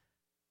ran?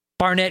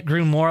 Barnett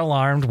grew more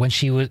alarmed when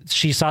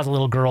she saw the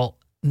little girl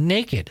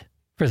naked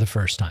for the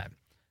first time.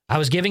 I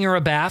was giving her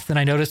a bath, and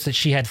I noticed that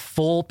she had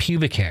full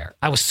pubic hair.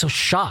 I was so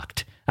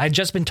shocked. I had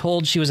just been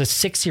told she was a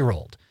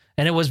 6-year-old,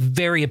 and it was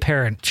very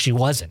apparent she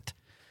wasn't.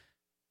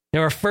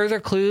 There were further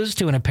clues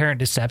to an apparent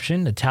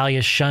deception.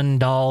 Natalia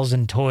shunned dolls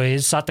and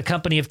toys, sought the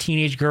company of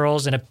teenage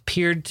girls, and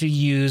appeared to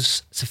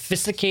use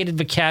sophisticated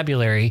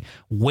vocabulary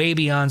way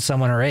beyond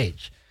someone her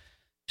age.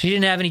 She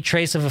didn't have any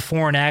trace of a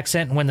foreign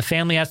accent, and when the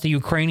family asked a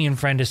Ukrainian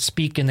friend to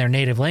speak in their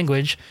native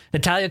language,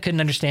 Natalia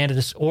couldn't understand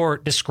this or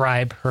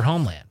describe her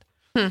homeland.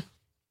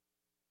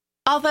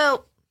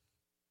 Although,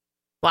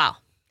 wow.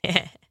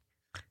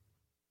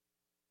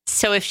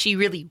 So if she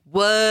really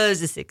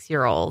was a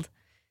 6-year-old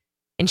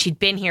and she'd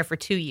been here for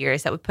 2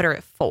 years, that would put her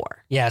at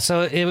 4. Yeah,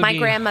 so it would My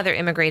grandmother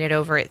immigrated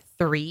over at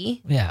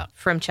 3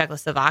 from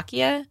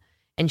Czechoslovakia,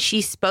 and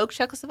she spoke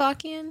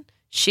Czechoslovakian.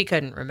 She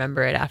couldn't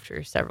remember it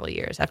after several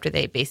years, after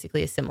they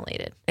basically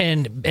assimilated.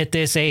 And at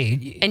this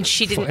age, and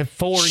she didn't.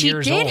 4 years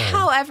old. She did,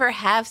 however,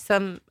 have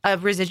a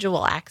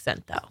residual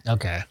accent, though.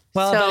 Okay.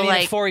 Well, so,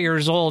 at 4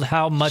 years old,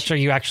 how much are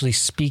you actually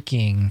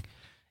speaking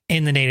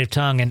in the native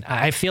tongue? And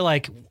I feel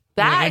like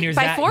when you're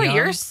by 4 young,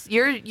 years,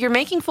 you're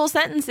making full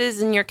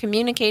sentences and you're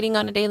communicating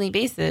on a daily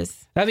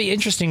basis. That'd be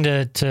interesting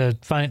to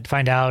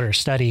find out or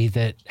study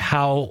that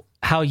how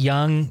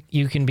young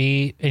you can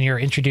be and you're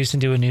introduced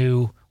into a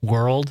new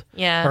world,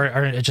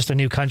 or just a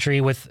new country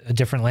with a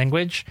different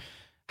language.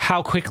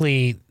 How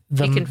quickly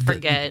you can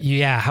forget.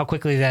 How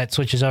quickly that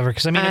switches over.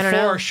 Because I mean,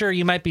 at 4, sure,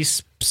 you might be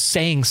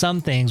saying some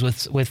things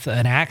with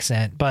an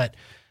accent, but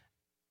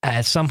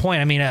at some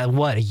point, I mean,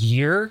 a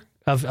year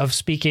of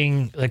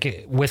speaking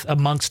like with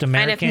amongst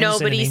Americans, and if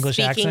nobody's in an English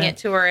speaking accent, it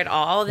to her at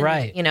all, then,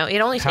 right? You know, it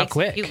only takes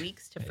a few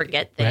weeks to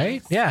forget things,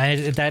 right? Yeah,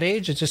 and at that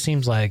age, it just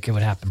seems like it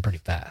would happen pretty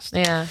fast.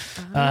 Yeah.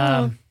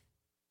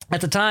 At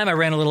the time, I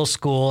ran a little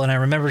school, and I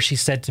remember she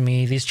said to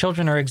me, "These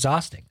children are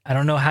exhausting. I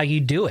don't know how you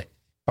do it."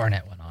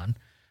 Barnett went on,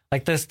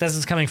 like this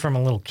is coming from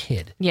a little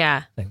kid.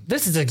 Yeah, like,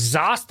 this is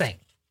exhausting.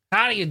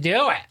 How do you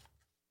do it?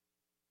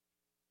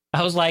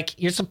 I was like,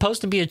 you're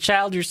supposed to be a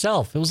child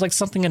yourself. It was like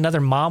something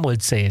another mom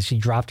would say as she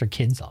dropped her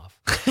kids off.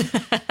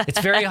 It's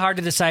very hard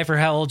to decipher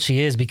how old she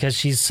is because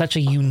she's such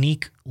a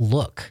unique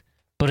look.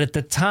 But at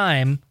the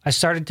time, I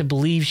started to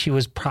believe she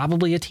was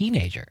probably a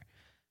teenager.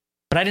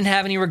 But I didn't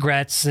have any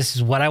regrets. This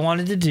is what I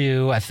wanted to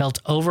do. I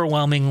felt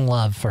overwhelming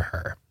love for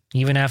her,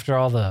 even after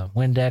all the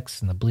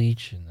Windex and the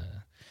bleach and the...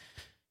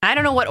 I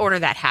don't know what order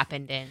that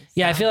happened in. So.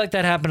 Yeah, I feel like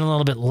that happened a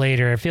little bit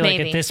later. I feel like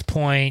at this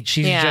point,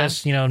 she's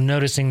just,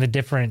 noticing the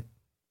different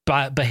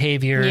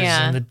behaviors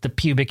and the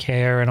pubic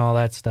hair and all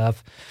that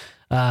stuff.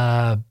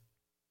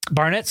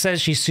 Barnett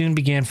says she soon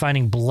began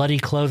finding bloody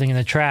clothing in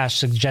the trash,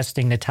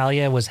 suggesting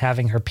Natalia was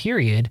having her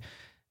period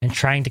and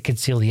trying to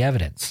conceal the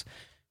evidence.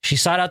 She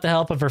sought out the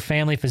help of her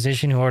family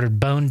physician, who ordered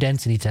bone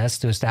density tests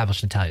to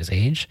establish Natalia's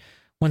age.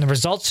 When the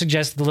results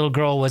suggested the little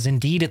girl was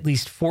indeed at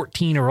least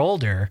 14 or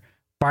older,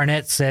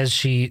 Barnett says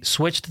she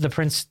switched the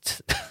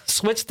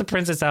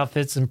princess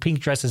outfits and pink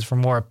dresses for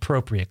more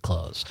appropriate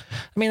clothes.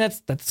 I mean,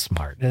 that's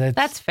smart.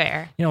 That's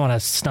fair. You don't want to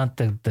stunt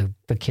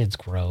the kid's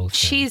growth.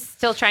 She's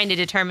still trying to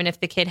determine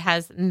if the kid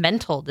has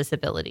mental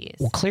disabilities.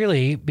 Well,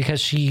 clearly, because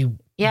she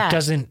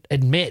doesn't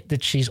admit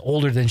that she's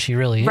older than she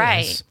really is.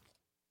 Right.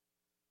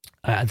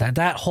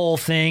 That whole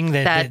thing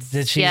that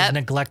she's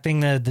neglecting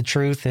the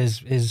truth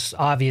is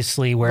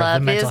obviously where the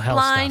mental health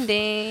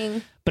blinding.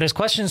 Stuff. But as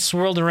questions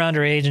swirled around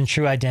her age and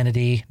true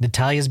identity,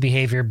 Natalia's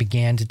behavior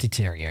began to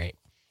deteriorate.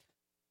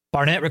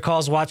 Barnett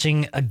recalls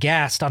watching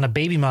aghast on a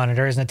baby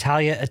monitor as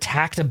Natalia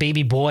attacked a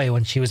baby boy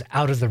when she was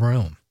out of the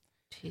room.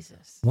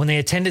 Jesus. When they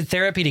attended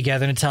therapy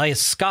together, Natalia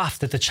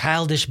scoffed at the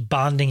childish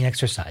bonding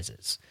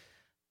exercises.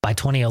 By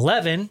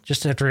 2011,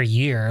 just after a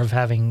year of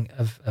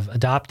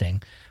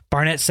adopting,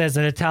 Barnett says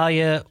that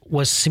Natalia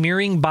was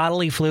smearing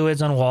bodily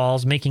fluids on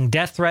walls, making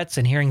death threats,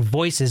 and hearing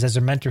voices as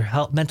her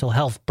mental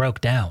health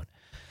broke down.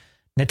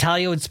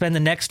 Natalia would spend the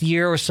next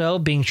year or so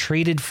being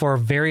treated for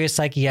various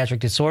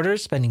psychiatric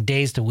disorders, spending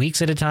days to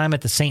weeks at a time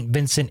at the St.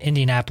 Vincent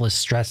Indianapolis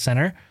Stress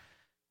Center.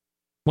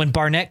 When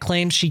Barnett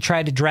claims she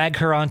tried to drag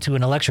her onto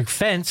an electric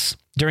fence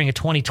during a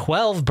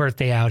 2012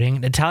 birthday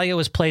outing, Natalia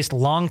was placed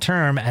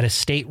long-term at a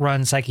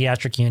state-run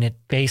psychiatric unit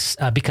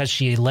because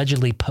she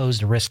allegedly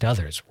posed a risk to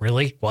others.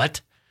 Really?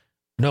 What?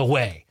 No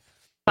way.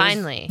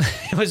 Finally.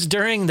 It was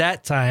during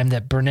that time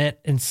that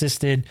Barnett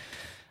insisted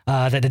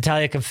that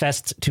Natalia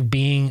confessed to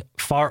being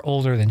far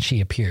older than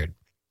she appeared.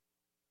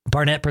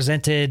 Barnett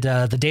presented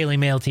the Daily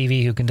Mail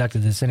TV, who conducted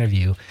this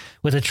interview,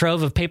 with a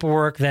trove of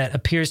paperwork that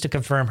appears to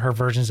confirm her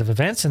versions of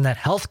events and that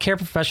healthcare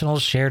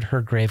professionals shared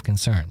her grave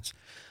concerns.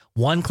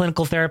 One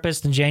clinical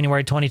therapist in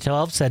January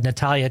 2012 said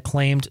Natalia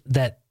claimed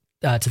that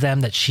to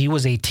them that she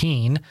was a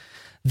teen.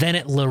 Then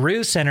at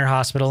LaRue Center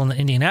Hospital in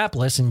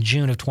Indianapolis in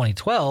June of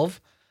 2012,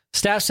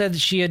 staff said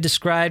that she had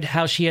described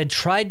how she had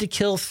tried to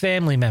kill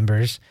family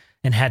members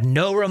and had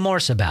no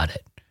remorse about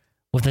it,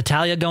 with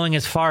Natalia going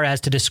as far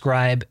as to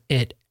describe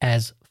it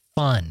as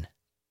fun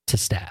to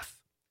staff.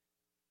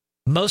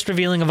 Most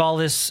revealing of all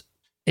this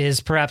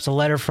is perhaps a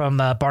letter from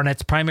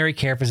Barnett's primary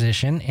care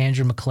physician,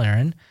 Andrew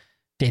McLaren,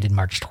 dated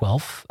March of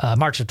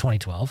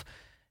 2012,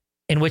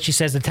 in which he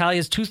says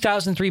Natalia's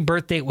 2003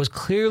 birth date was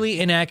clearly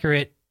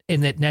inaccurate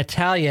in that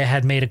Natalia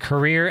had made a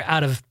career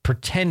out of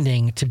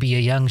pretending to be a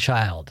young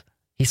child.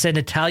 He said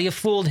Natalia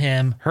fooled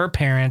him, her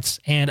parents,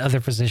 and other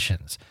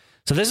physicians.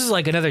 So this is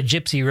like another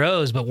Gypsy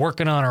Rose, but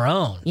working on her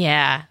own.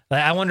 Yeah.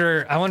 I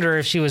wonder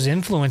if she was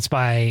influenced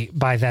by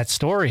that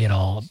story at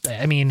all.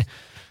 I mean,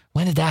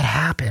 when did that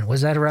happen?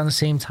 Was that around the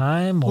same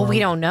time? Well, we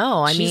don't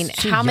know. I mean,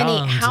 how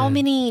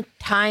many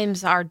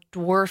times are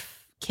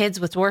kids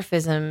with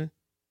dwarfism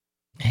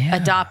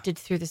adopted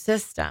through the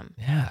system?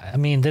 Yeah, I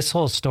mean, this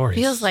whole story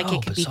feels like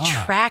it could bizarre. Be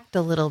tracked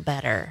a little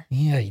better.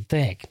 Yeah, you'd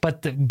think,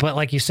 but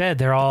like you said,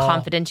 they're all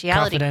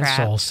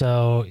confidential,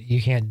 so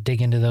you can't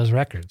dig into those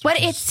records. But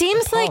it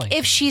seems like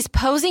if she's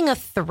posing a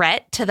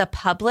threat to the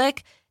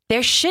public,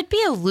 there should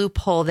be a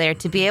loophole there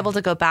to be able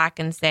to go back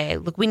and say,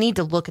 look, we need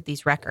to look at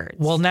these records.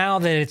 Well, now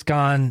that it's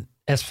gone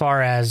as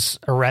far as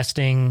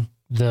arresting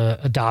the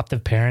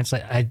adoptive parents,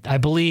 I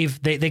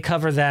believe they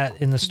cover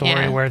that in the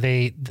story where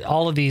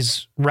all of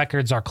these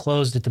records are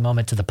closed at the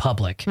moment to the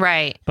public.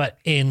 Right. But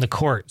in the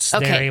courts,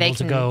 they're able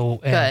to go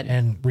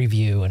and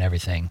review and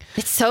everything.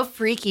 It's so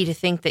freaky to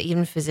think that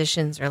even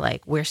physicians are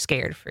like, we're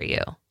scared for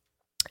you.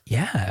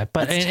 Yeah.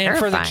 But and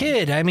for the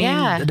kid, I mean,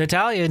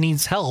 Natalia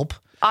needs help.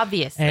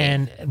 Obviously.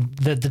 And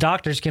the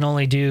doctors can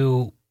only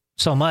do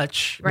so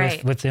much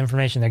with the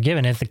information they're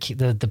given. If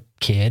the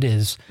kid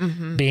is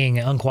being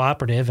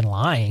uncooperative and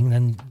lying,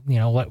 then,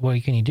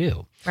 what can you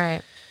do?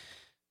 Right.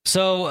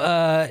 So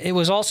it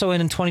was also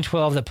in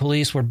 2012 that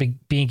police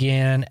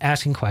began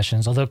asking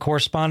questions, although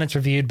correspondence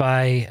reviewed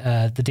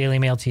by the Daily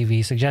Mail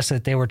TV suggested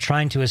that they were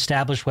trying to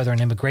establish whether an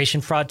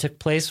immigration fraud took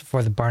place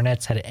before the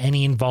Barnetts had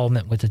any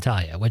involvement with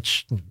Natalia,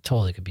 which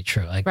totally could be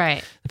true. Like,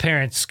 the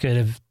parents could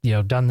have,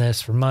 done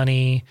this for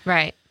money.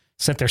 Right.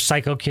 Sent their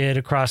psycho kid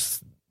across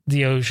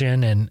the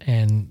ocean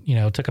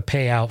and took a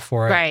payout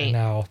for it. Right. And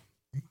now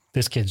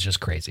this kid's just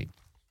crazy.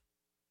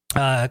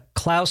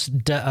 Klaus,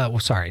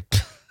 sorry.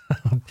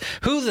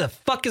 Who the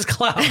fuck is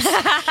Klaus?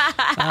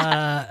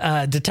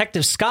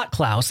 Detective Scott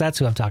Klaus, that's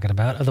who I'm talking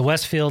about, of the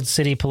Westfield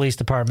City Police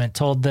Department,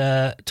 told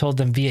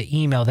them via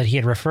email that he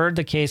had referred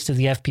the case to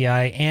the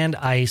FBI and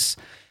ICE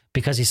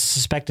because he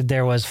suspected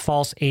there was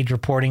false age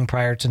reporting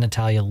prior to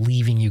Natalia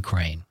leaving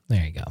Ukraine.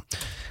 There you go.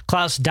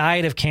 Klaus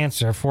died of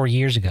cancer 4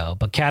 years ago,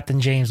 but Captain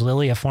James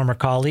Lilly, a former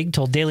colleague,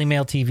 told Daily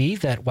Mail TV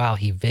that while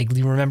he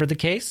vaguely remembered the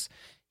case,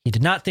 he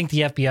did not think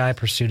the FBI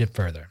pursued it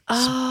further.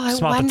 Oh,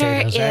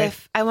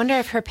 I wonder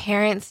if her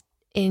parents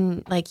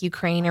in like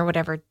Ukraine or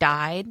whatever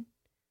died,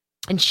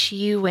 and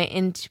she went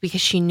into,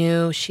 because she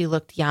knew she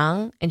looked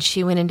young, and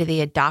she went into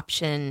the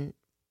adoption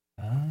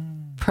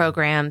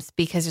programs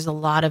because there's a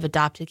lot of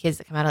adopted kids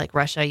that come out of like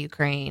Russia,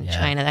 Ukraine,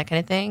 China, that kind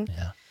of thing.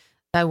 Yeah.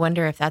 I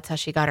wonder if that's how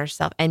she got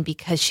herself, and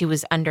because she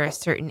was under a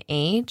certain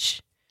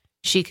age,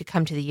 she could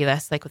come to the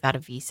U.S. like without a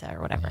visa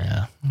or whatever.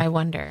 Yeah. I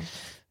wonder.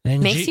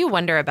 And makes you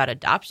wonder about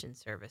adoption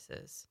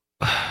services.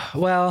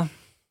 Well,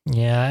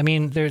 yeah. I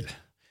mean,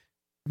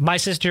 my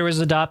sister was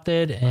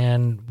adopted,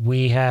 and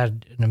we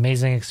had an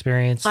amazing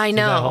experience. I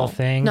know. The whole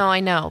thing. No, I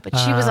know. But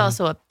she was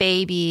also a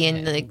baby,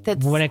 and like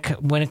that's when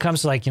it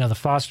comes to like the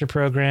foster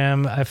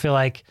program. I feel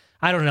like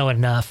I don't know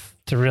enough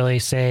to really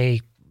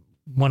say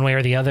one way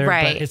or the other.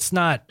 Right. But it's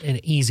not an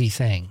easy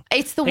thing.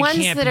 It's the ones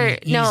that are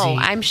no.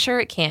 I'm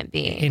sure it can't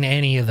be in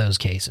any of those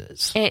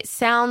cases. And it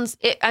sounds.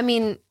 I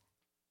mean.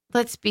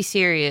 Let's be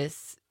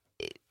serious.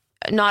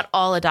 Not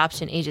all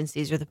adoption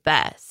agencies are the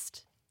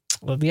best.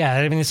 Well, yeah,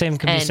 I mean the same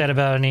could be said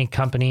about any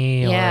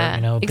company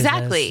or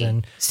exactly.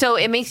 And so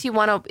it makes you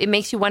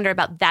wonder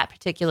about that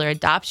particular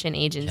adoption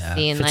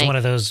agency, and if it's one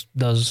of those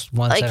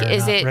ones that are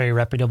not very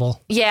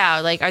reputable.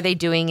 Yeah, like are they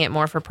doing it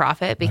more for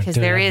profit? Because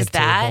there is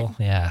that.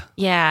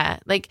 Yeah,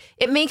 like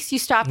it makes you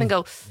stop and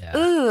go,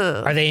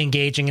 ooh. Are they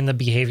engaging in the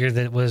behavior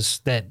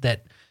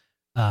that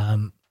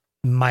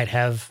might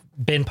have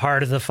been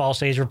part of the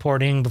false age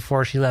reporting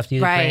before she left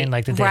Ukraine? Right.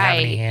 Like, did they have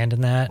any hand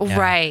in that? Yeah.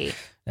 Right.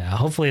 Yeah,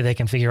 hopefully they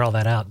can figure all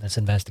that out in this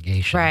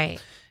investigation.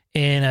 Right.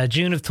 In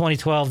June of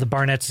 2012, the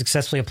Barnetts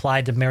successfully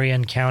applied to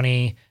Marion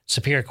County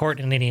Superior Court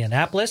in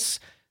Indianapolis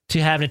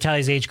to have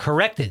Natalia's age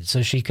corrected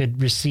so she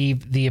could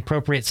receive the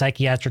appropriate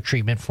psychiatric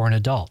treatment for an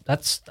adult.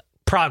 That's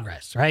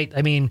progress, right?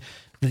 I mean,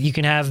 you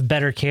can have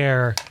better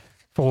care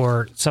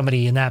for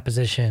somebody in that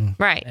position.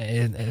 Right.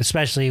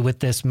 Especially with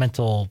this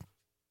mental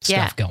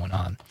stuff going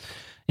on.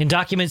 In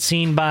documents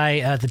seen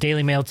by the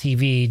Daily Mail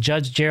TV,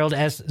 Judge Gerald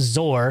S.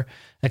 Zor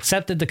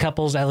accepted the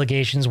couple's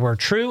allegations were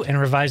true and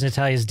revised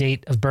Natalia's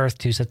date of birth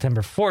to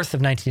September 4th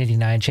of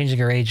 1989, changing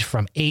her age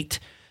from 8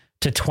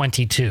 to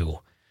 22.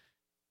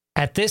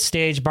 At this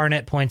stage,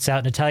 Barnett points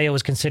out Natalia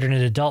was considered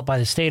an adult by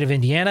the state of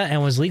Indiana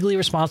and was legally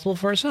responsible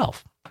for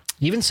herself.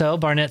 Even so,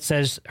 Barnett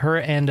says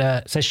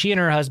she and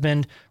her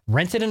husband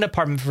rented an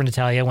apartment for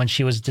Natalia when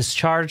she was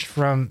discharged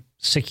from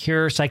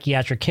secure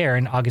psychiatric care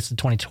in August of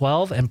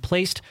 2012 and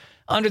placed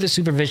under the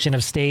supervision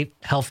of state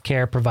health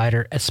care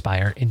provider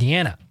Aspire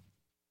Indiana.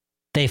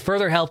 They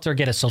further helped her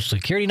get a social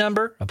security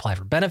number, apply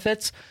for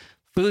benefits,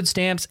 food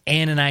stamps,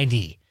 and an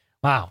ID.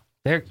 Wow.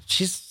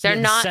 She's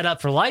not set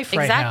up for life right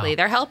now. Exactly.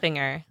 They're helping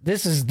her.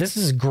 This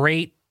is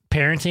great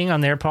parenting on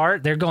their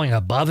part. They're going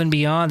above and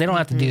beyond. They don't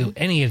have to do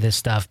any of this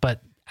stuff.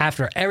 But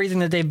after everything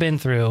that they've been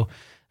through,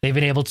 they've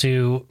been able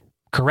to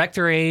correct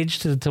her age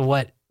to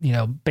what,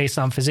 based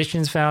on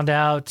physicians found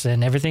out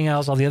and everything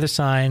else, all the other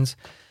signs.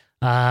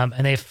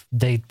 And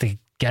they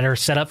get her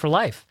set up for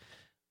life.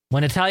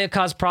 When Natalia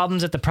caused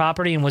problems at the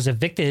property and was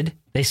evicted,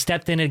 they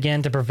stepped in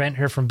again to prevent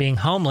her from being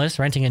homeless,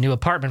 renting a new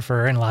apartment for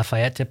her in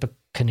Lafayette,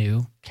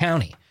 Tippecanoe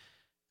County.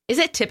 Is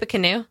it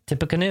Tippecanoe?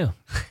 Tippecanoe.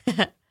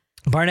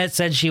 Barnett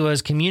said she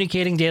was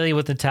communicating daily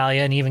with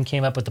Natalia and even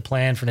came up with the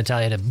plan for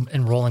Natalia to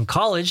enroll in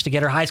college to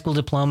get her high school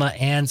diploma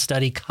and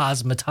study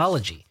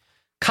cosmetology.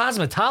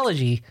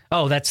 Cosmetology?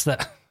 Oh, that's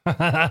the...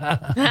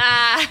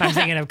 I'm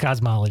thinking of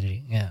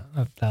cosmology. Yeah,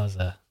 that was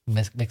a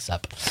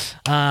mix-up.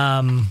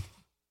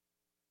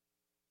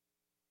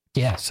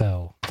 Yeah,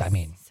 so, I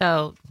mean...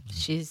 So,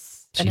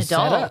 she's an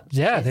adult.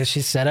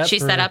 She's set up.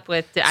 She's set up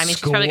with, she's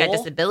probably got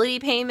disability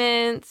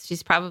payments.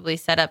 She's probably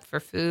set up for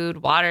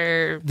food,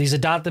 water. These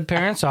adopted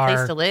parents are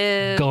place to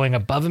live. Going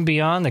above and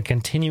beyond. They're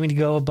continuing to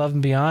go above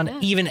and beyond,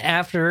 even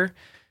after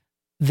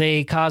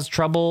they caused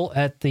trouble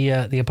at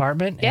the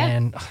apartment. Yeah.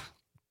 And,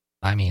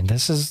 I mean,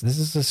 this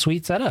is a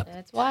sweet setup.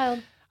 That's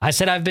wild. I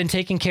said, I've been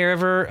taking care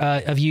of her,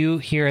 of you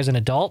here as an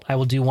adult. I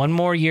will do one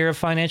more year of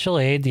financial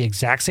aid, the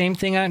exact same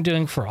thing I'm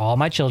doing for all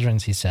my children,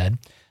 he said.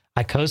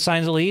 I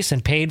co-signed the lease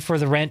and paid for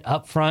the rent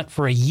up front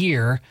for a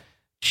year.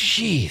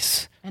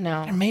 Jeez. I know.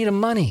 I made him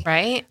money.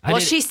 Right?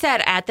 She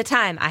said at the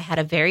time, I had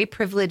a very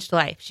privileged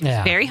life. She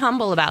was very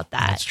humble about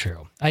that. That's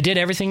true. I did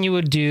everything you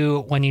would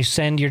do when you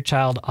send your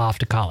child off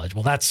to college.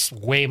 Well, that's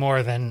way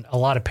more than a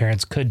lot of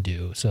parents could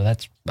do. So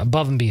that's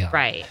above and beyond.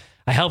 Right.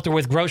 I helped her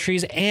with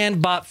groceries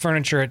and bought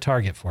furniture at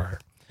Target for her.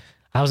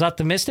 I was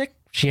optimistic.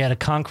 She had a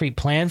concrete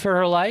plan for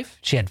her life.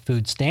 She had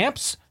food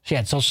stamps. She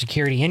had Social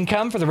Security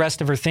income for the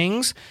rest of her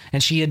things.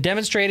 And she had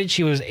demonstrated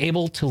she was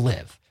able to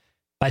live.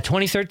 By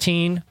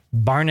 2013,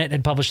 Barnett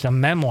had published a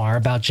memoir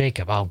about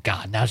Jacob. Oh,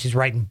 God. Now she's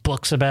writing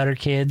books about her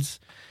kids.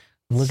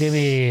 Look at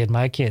me and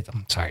my kids.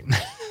 I'm sorry.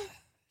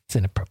 It's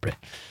inappropriate.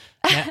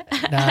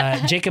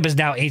 Jacob is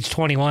now age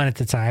 21 at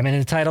the time and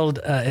entitled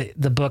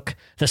the book,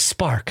 The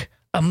Spark,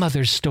 A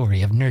Mother's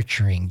Story of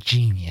Nurturing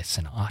Genius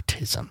and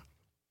Autism.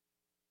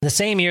 The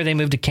same year, they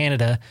moved to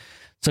Canada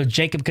so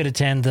Jacob could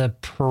attend the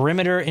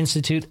Perimeter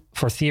Institute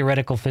for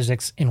Theoretical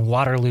Physics in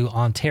Waterloo,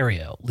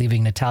 Ontario,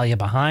 leaving Natalia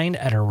behind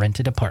at her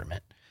rented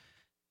apartment.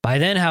 By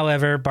then,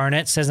 however,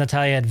 Barnett says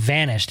Natalia had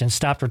vanished and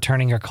stopped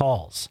returning her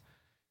calls.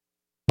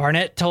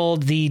 Barnett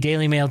told the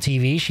Daily Mail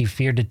TV she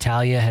feared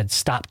Natalia had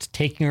stopped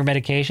taking her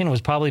medication and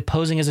was probably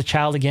posing as a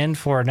child again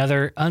for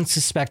another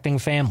unsuspecting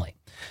family.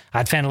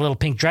 I'd found a little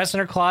pink dress in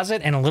her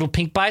closet and a little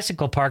pink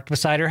bicycle parked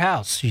beside her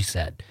house, she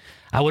said.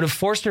 I would have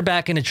forced her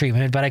back into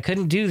treatment, but I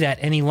couldn't do that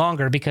any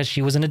longer because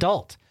she was an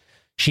adult.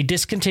 She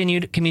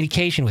discontinued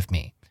communication with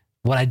me.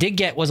 What I did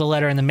get was a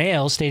letter in the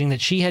mail stating that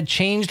she had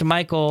changed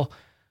Michael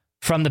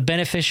from the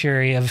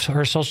beneficiary of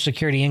her Social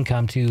Security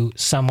income to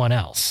someone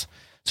else.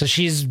 So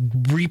she's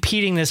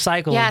repeating this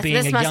cycle of being a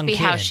young kid. This must be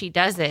how she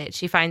does it.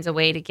 She finds a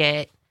way to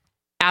get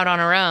out on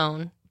her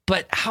own.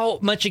 But how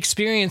much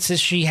experience has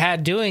she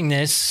had doing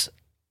this?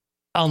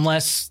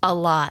 Unless a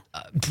lot,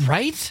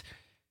 right?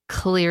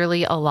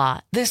 Clearly, a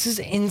lot. This is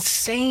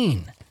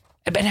insane.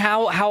 But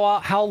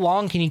how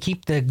long can you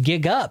keep the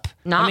gig up?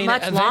 Not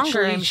much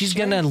longer. She's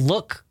gonna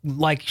look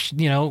like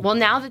Well,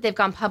 now that they've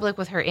gone public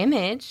with her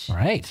image,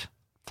 right?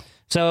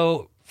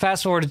 So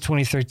fast forward to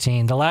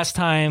 2013. The last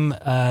time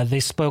they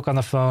spoke on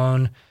the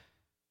phone,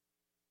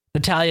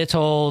 Natalia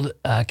told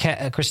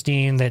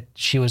Christine that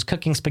she was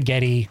cooking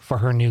spaghetti for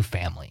her new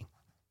family.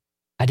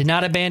 I did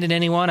not abandon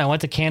anyone. I went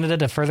to Canada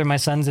to further my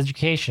son's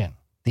education.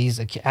 These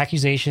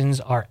accusations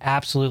are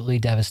absolutely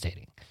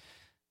devastating.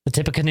 The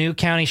Tippecanoe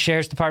County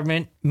Sheriff's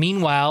Department,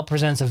 meanwhile,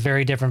 presents a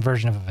very different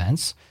version of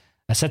events.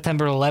 A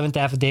September 11th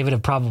affidavit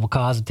of probable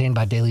cause obtained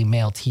by Daily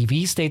Mail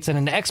TV states that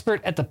an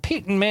expert at the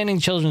Peyton Manning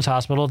Children's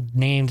Hospital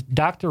named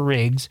Dr.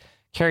 Riggs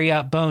carried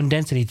out bone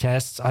density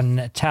tests on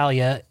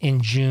Natalia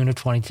in June of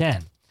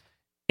 2010.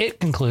 It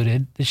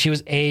concluded that she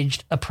was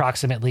aged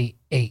approximately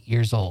 8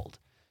 years old.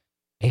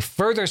 A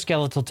further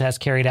skeletal test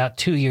carried out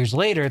 2 years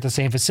later at the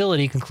same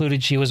facility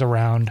concluded she was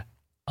around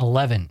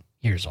 11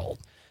 years old.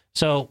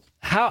 So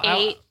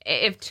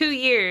if 2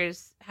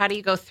 years, how do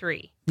you go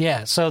 3?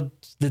 Yeah, so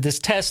this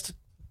test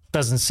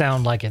doesn't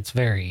sound like it's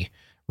very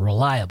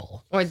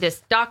reliable. Or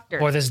this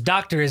doctor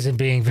isn't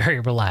being very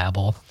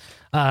reliable,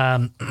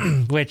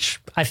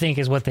 which I think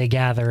is what they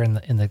gather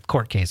in the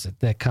court case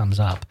that comes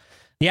up.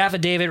 The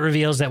affidavit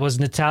reveals that it was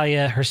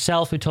Natalia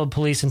herself who told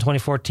police in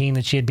 2014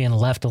 that she had been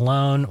left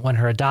alone when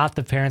her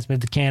adoptive parents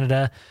moved to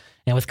Canada,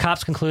 and with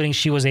cops concluding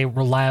she was a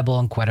reliable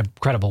and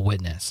credible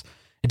witness.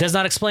 It does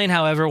not explain,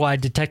 however, why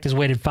detectives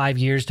waited 5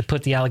 years to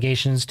put the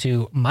allegations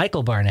to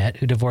Michael Barnett,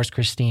 who divorced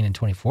Christine in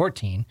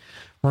 2014,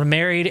 were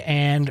married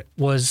and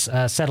was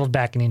settled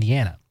back in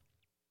Indiana.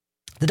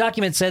 The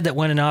document said that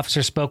when an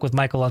officer spoke with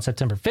Michael on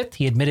September 5th,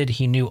 he admitted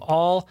he knew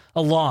all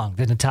along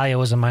that Natalia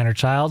was a minor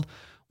child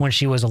when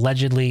she was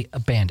allegedly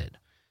abandoned.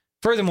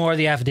 Furthermore,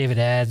 the affidavit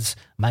adds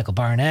Michael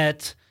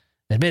Barnett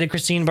admitted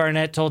Christine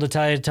Barnett told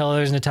Natalia to tell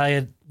others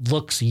Natalia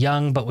looks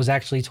young but was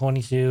actually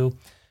 22.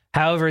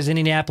 However, his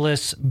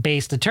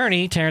Indianapolis-based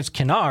attorney, Terrence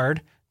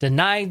Kennard,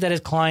 denied that his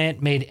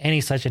client made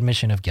any such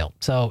admission of guilt.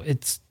 So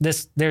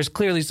there's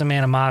clearly some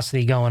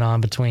animosity going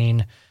on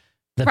between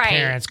the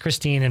parents,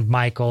 Christine and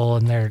Michael,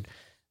 and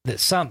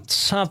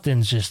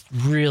something's just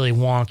really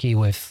wonky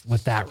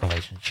with that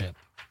relationship.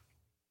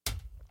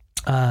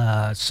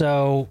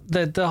 So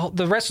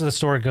the rest of the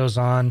story goes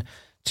on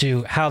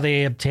to how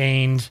they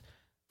obtained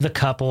the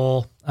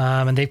couple,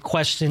 and they've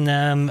questioned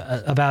them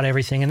about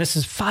everything. And this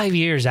is 5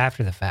 years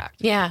after the fact.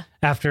 Yeah.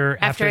 After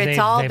it's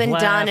all been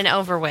done and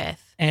over with.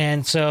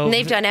 And so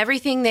they've done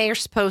everything they are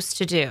supposed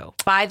to do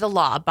by the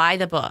law, by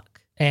the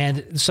book.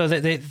 And so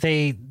that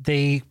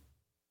they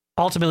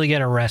ultimately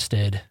get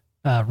arrested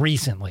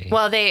recently.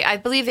 Well, I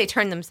believe they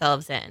turned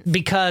themselves in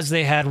because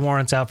they had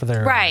warrants out for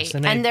their arrest.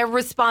 And they're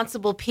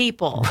responsible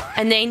people,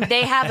 and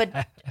they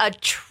have a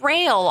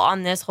trail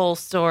on this whole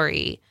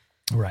story.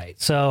 Right.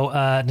 So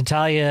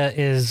Natalia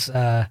is,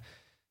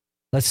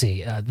 let's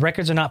see,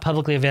 records are not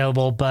publicly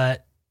available,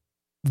 but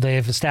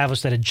they've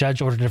established that a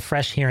judge ordered a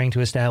fresh hearing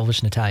to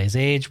establish Natalia's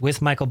age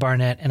with Michael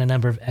Barnett and a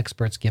number of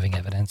experts giving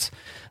evidence.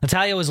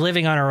 Natalia was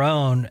living on her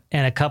own,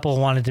 and a couple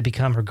wanted to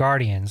become her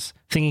guardians,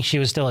 thinking she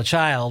was still a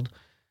child.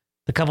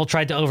 The couple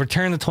tried to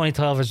overturn the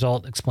 2012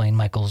 result, explained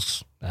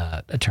Michael's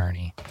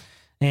attorney.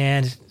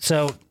 And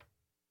so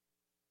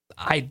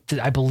I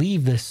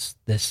believe this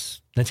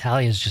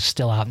Natalia is just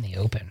still out in the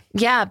open.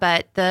 Yeah,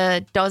 but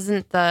the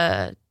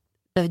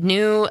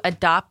new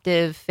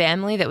adoptive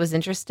family that was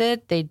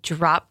interested, they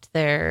dropped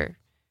their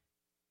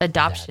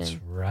adoption.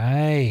 That's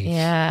right.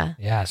 Yeah.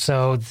 Yeah.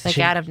 So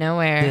out of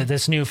nowhere,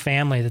 this new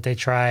family that they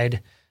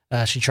tried,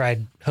 she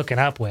tried hooking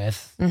up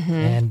with,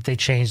 and they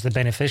changed the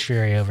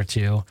beneficiary over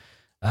to,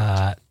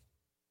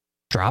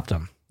 dropped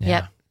them. Yeah.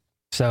 Yep.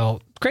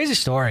 So crazy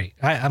story.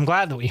 I'm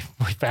glad that we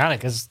found it,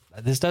 because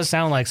this does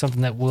sound like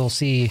something that we'll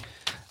see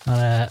on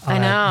a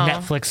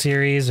Netflix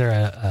series or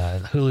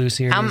a Hulu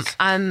series.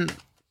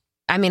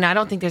 I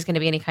don't think there's going to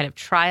be any kind of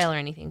trial or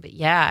anything, but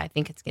yeah, I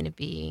think it's going to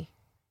be.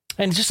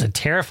 And just a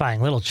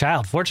terrifying little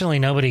child. Fortunately,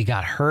 nobody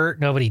got hurt.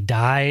 Nobody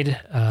died.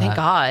 Thank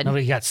God.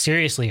 Nobody got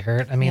seriously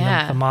hurt. I mean,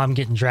 the mom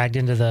getting dragged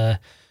into the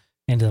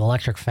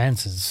electric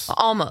fence is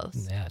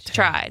almost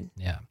tried.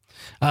 Yeah.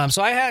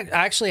 So I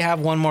actually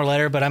have one more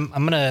letter, but I'm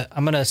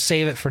gonna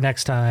save it for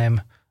next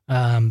time,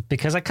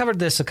 because I covered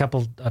this a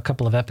couple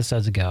of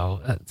episodes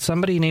ago.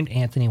 Somebody named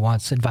Anthony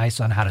wants advice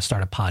on how to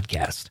start a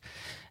podcast,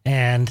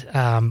 and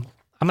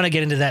I'm gonna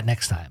get into that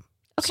next time.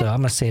 Okay. So I'm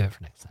gonna save it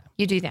for next time.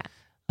 You do that.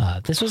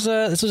 This was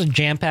a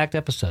jam-packed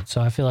episode,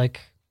 so I feel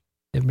like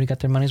everybody got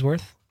their money's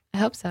worth. I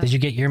hope so. Did you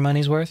get your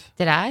money's worth?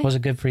 Did I? Was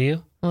it good for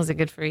you? Was it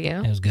good for you?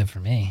 It was good for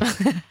me.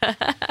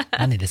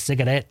 I need a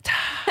cigarette.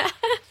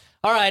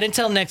 All right,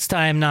 until next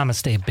time,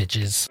 namaste,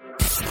 bitches.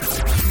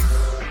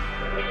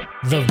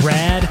 The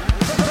Rad